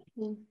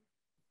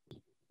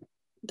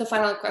 The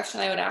final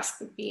question I would ask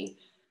would be,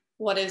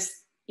 what is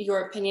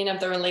your opinion of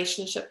the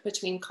relationship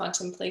between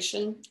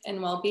contemplation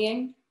and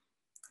well-being.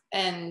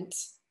 And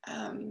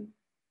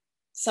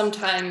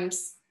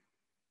sometimes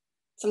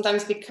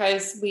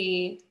because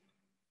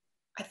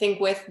I think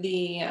with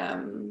the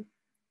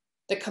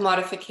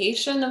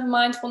commodification of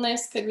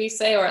mindfulness, could we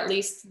say, or at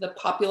least the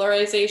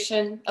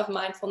popularization of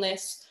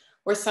mindfulness,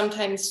 we're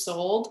sometimes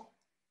sold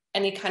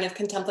any kind of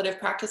contemplative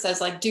practice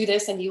as like, do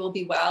this and you will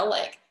be well,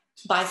 like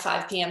by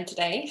 5 p.m.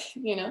 today,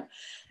 you know,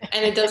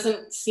 and it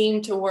doesn't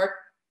seem to work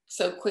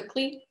so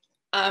quickly.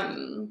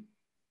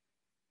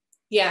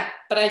 Yeah,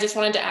 but I just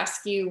wanted to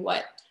ask you,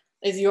 what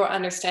is your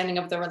understanding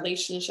of the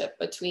relationship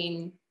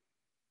between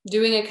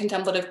doing a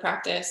contemplative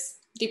practice,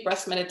 deep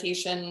breath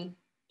meditation,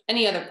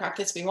 any other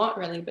practice we want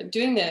really, but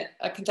doing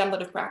a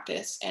contemplative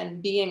practice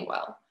and being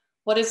well?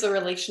 What is the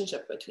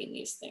relationship between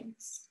these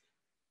things?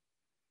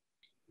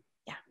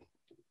 Yeah.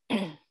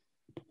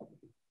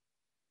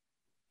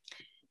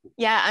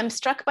 Yeah, I'm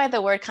struck by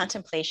the word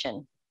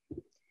contemplation.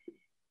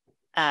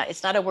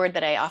 It's not a word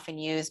that I often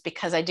use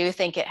because I do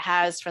think it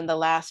has, from the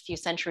last few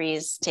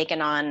centuries,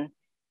 taken on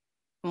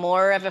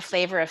more of a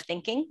flavor of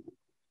thinking.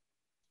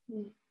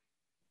 Mm.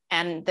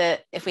 And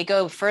if we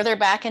go further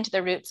back into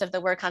the roots of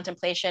the word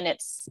contemplation,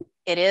 it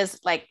is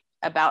like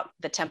about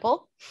the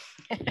temple,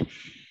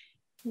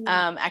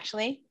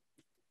 actually.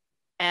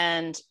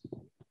 And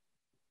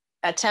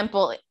a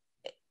temple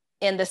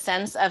in the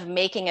sense of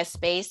making a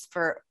space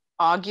for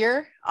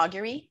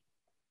augury.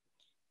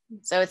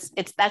 So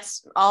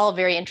that's all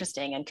very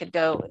interesting, and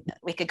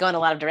we could go in a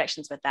lot of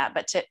directions with that.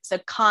 But to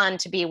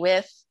be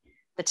with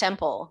the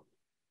temple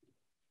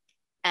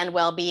and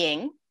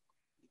well-being,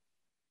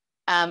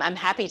 I'm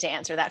happy to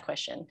answer that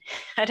question.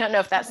 I don't know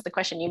if that's the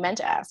question you meant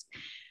to ask.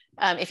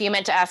 If you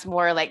meant to ask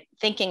more like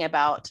thinking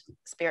about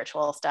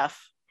spiritual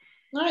stuff.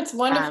 No, it's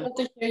wonderful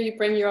to hear you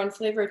bring your own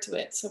flavor to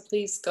it. So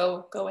please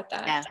go with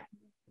that. Yeah.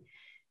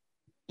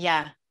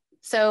 Yeah.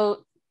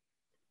 So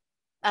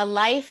a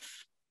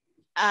life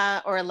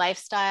or a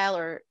lifestyle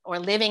or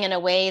living in a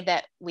way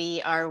that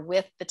we are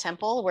with the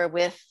temple, we're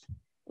with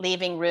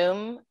leaving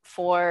room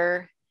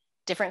for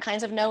different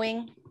kinds of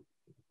knowing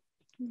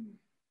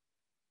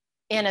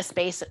in a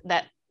space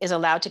that is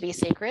allowed to be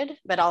sacred,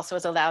 but also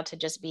is allowed to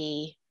just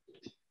be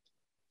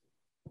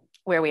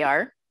where we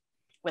are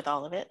with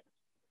all of it,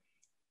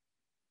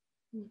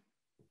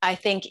 I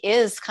think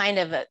is kind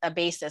of a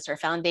basis or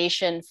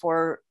foundation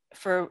for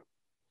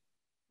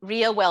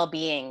real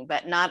well-being,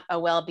 but not a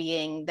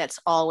well-being that's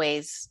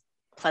always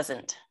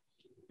pleasant.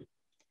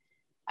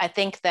 I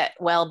think that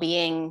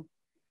well-being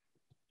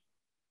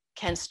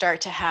can start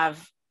to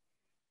have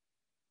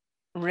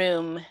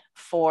room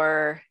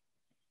for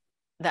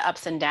the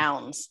ups and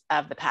downs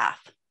of the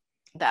path,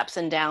 the ups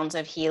and downs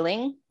of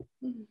healing.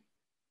 Mm-hmm.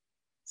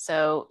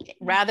 So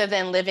rather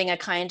than living a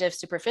kind of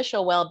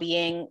superficial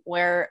well-being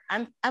where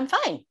I'm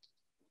fine,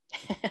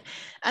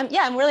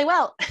 I'm really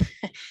well.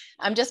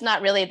 I'm just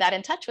not really that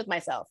in touch with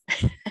myself.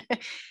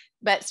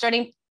 But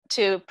starting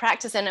to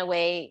practice in a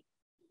way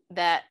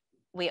that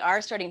we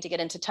are starting to get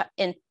in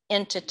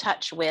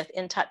touch with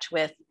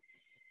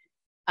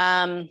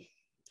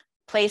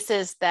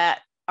places that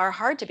are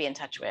hard to be in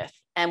touch with,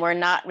 and we're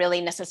not really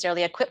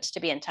necessarily equipped to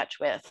be in touch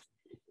with.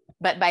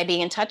 But by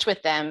being in touch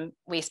with them,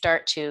 we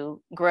start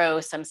to grow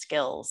some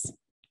skills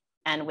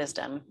and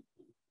wisdom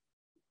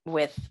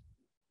with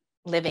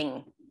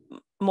living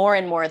more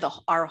and more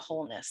our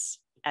wholeness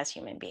as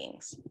human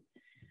beings.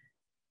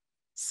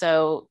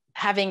 So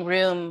having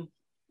room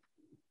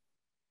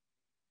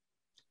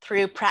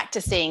through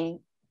practicing,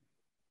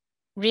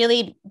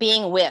 really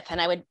being with,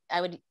 and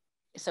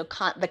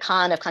the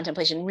con of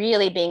contemplation,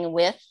 really being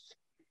with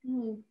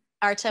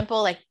our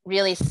temple, like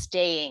really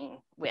staying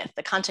with.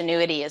 The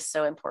continuity is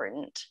so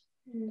important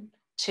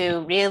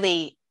to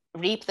really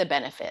reap the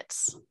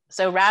benefits.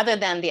 So rather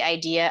than the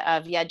idea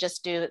of,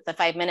 just do the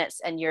 5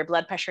 minutes and your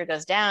blood pressure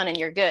goes down and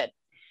you're good.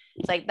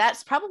 It's like,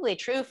 that's probably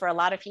true for a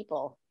lot of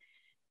people,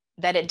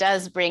 that it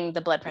does bring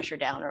the blood pressure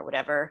down or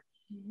whatever.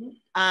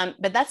 Mm-hmm.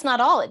 But that's not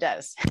all it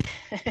does.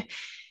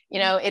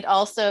 It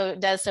also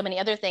does so many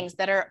other things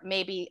that are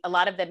maybe a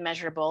lot of them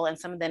measurable and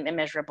some of them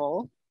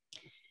immeasurable.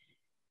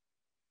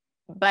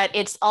 But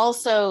it's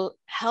also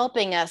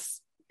helping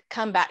us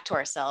come back to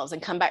ourselves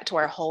and come back to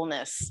our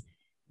wholeness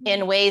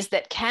in ways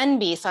that can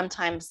be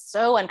sometimes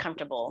so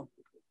uncomfortable,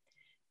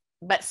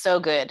 but so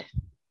good.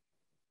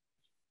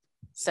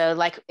 So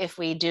like if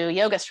we do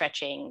yoga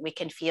stretching, we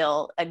can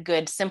feel a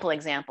good, simple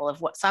example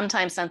of what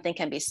sometimes something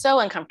can be so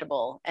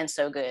uncomfortable and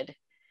so good.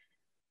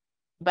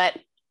 But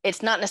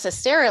it's not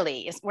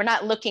necessarily, we're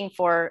not looking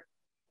for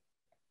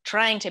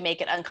trying to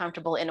make it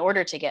uncomfortable in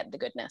order to get the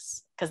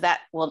goodness, because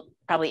that will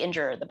probably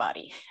injure the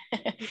body.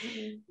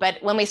 Mm-hmm.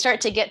 But when we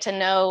start to get to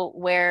know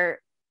where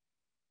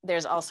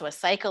there's also a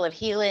cycle of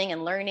healing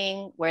and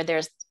learning, where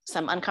there's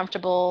some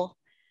uncomfortable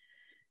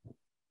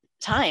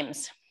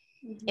times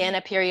in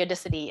a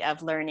periodicity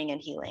of learning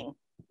and healing,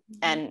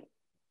 and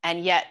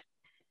yet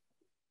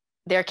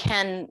there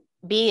can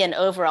be an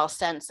overall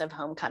sense of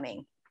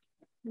homecoming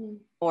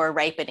or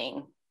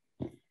ripening.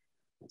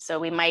 So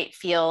we might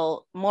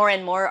feel more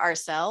and more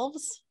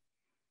ourselves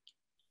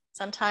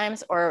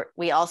sometimes, or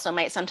we also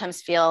might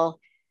sometimes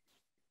feel,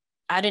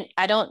 I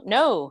don't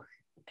know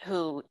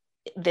who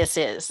this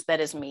is, that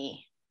is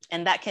me.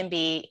 And that can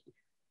be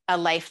a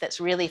life that's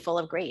really full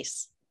of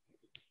grace,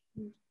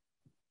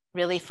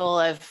 really full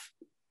of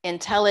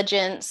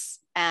intelligence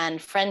and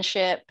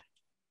friendship,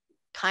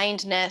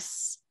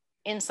 kindness,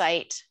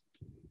 insight,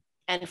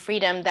 and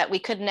freedom that we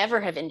could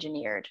never have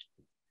engineered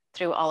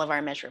through all of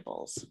our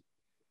measurables.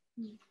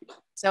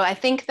 So I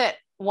think that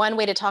one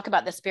way to talk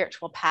about the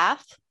spiritual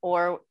path,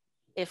 or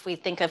if we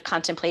think of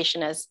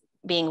contemplation as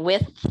being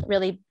with,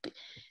 really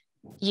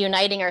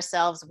uniting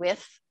ourselves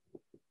with,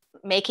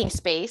 making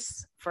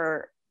space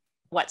for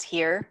what's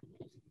here,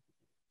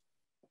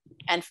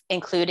 and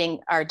including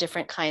our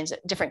different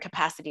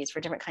capacities for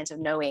different kinds of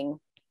knowing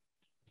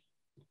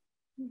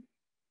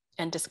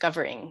and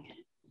discovering.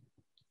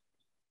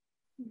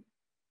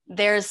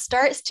 There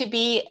starts to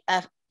be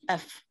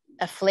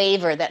a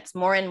flavor that's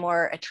more and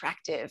more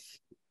attractive,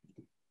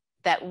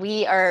 that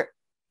we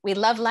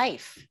love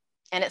life.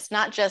 And it's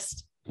not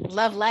just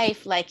love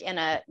life like in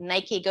a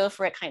Nike go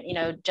for it kind,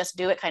 just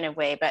do it kind of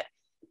way, but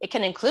it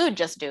can include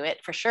just do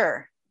it for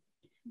sure.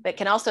 But it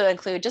can also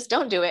include just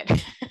don't do it.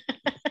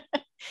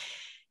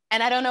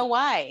 And I don't know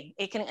why.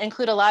 It can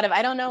include a lot of,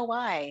 I don't know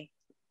why,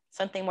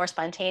 something more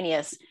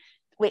spontaneous.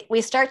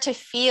 We start to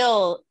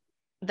feel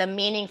the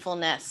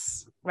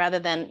meaningfulness rather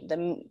than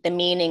the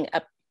meaning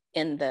up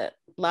in the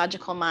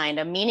logical mind,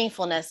 a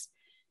meaningfulness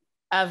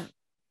of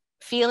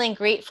feeling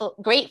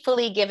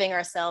gratefully giving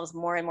ourselves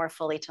more and more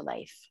fully to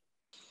life.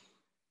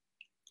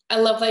 I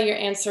love that your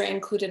answer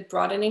included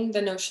broadening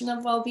the notion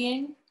of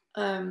well-being.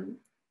 In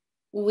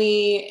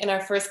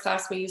our first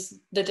class, we used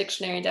the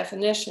dictionary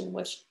definition,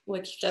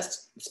 which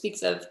just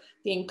speaks of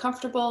being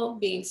comfortable,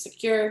 being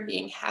secure,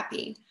 being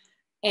happy.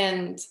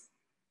 And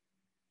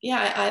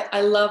yeah,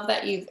 I love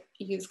that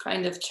you've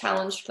kind of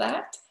challenged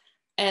that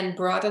and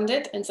broadened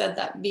it and said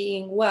that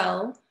being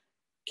well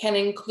can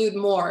include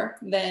more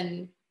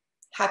than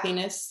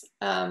happiness.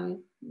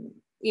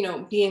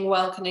 Being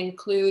well can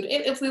include,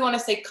 if we want to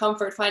say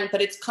comfort, fine,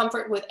 but it's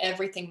comfort with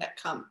everything that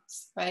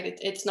comes, right?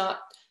 It's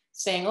not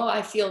saying, oh,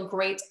 I feel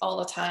great all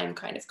the time,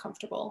 kind of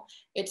comfortable.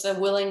 It's a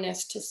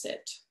willingness to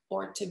sit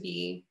or to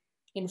be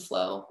in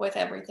flow with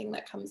everything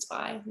that comes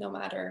by, no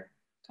matter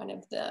kind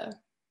of the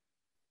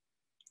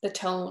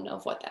tone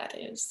of what that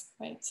is,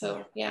 right?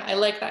 So yeah, I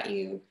like that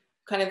you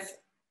kind of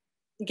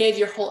gave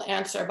your whole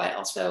answer by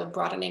also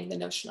broadening the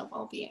notion of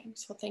well-being.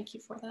 So thank you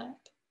for that.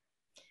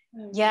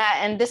 Yeah,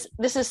 and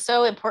this is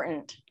so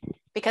important,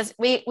 because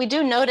we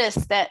do notice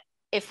that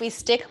if we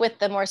stick with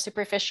the more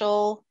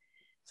superficial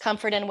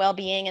comfort and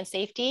well-being and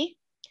safety,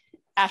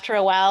 after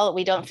a while,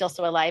 we don't feel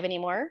so alive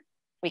anymore.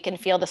 We can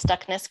feel the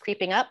stuckness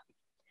creeping up,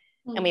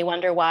 and we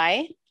wonder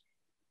why.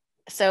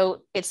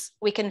 So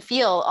we can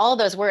feel all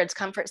those words,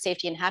 comfort,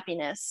 safety, and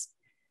happiness,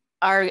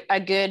 are a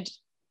good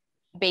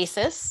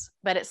basis,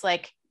 but it's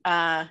like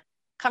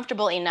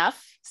comfortable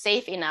enough,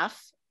 safe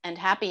enough, and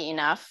happy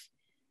enough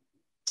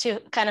to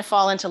kind of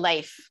fall into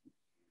life.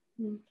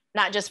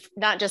 Not just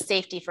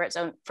safety for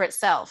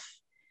itself.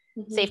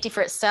 Safety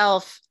for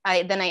itself,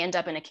 then I end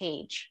up in a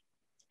cage,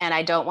 and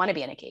I don't want to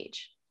be in a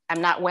cage.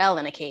 I'm not well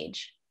in a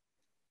cage.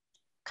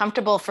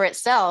 Comfortable for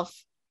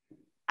itself,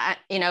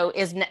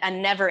 is a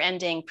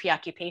never-ending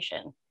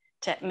preoccupation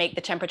to make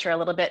the temperature a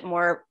little bit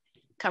more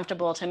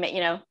comfortable, to make,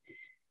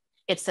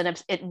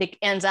 it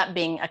ends up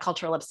being a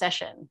cultural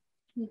obsession.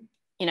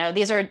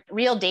 These are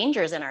real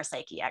dangers in our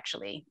psyche,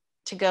 actually.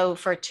 To go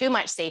for too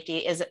much safety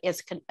is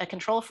a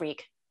control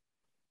freak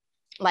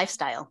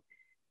lifestyle,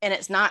 and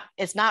it's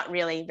not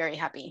really very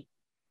happy.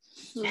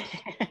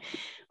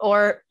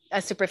 Or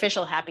a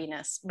superficial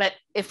happiness. But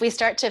if we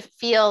start to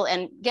feel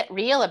and get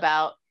real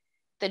about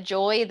the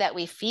joy that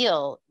we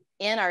feel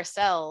in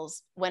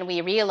ourselves when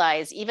we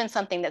realize even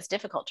something that's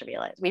difficult to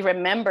realize, we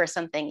remember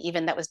something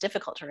even that was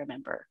difficult to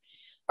remember,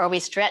 or we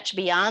stretch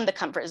beyond the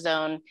comfort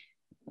zone,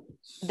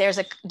 there's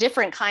a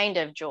different kind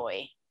of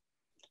joy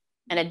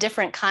and a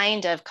different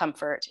kind of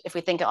comfort. If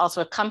we think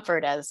also of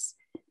comfort as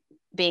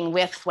being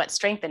with what's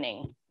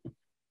strengthening,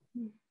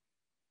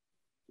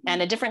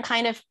 and a different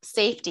kind of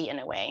safety in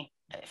a way.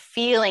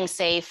 Feeling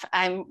safe,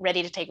 I'm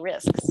ready to take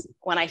risks.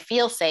 When I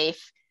feel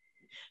safe,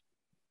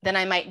 then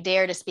I might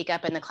dare to speak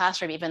up in the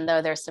classroom, even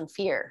though there's some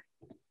fear.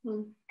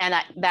 And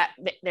that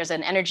there's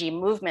an energy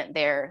movement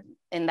there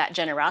in that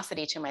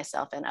generosity to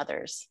myself and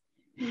others.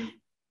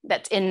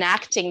 That's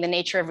enacting the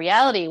nature of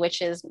reality,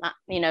 which is not,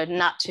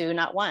 not two,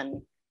 not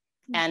one.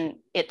 And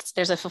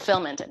there's a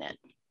fulfillment in it.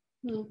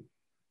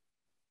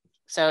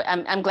 So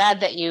I'm glad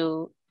that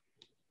you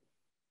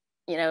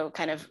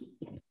kind of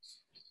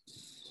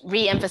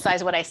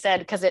re-emphasize what I said,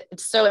 because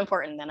it's so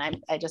important.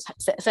 And I just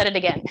said it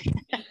again.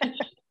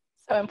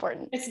 So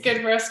important. It's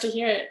good for us to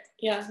hear it.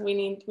 Yeah, we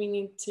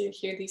need to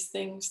hear these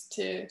things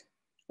to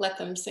let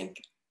them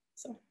sink.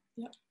 So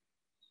yeah,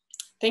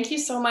 thank you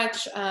so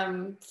much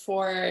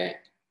for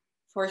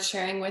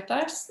sharing with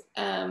us,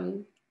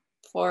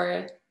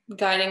 for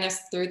guiding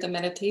us through the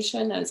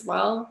meditation as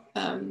well.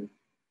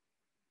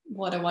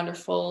 what a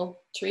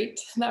wonderful treat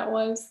that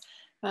was.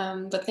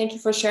 But thank you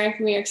for sharing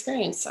from your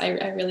experience. I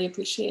really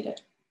appreciate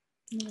it.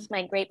 It's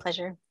my great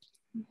pleasure.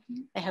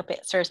 Mm-hmm. I hope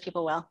it serves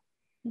people well.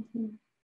 Mm-hmm.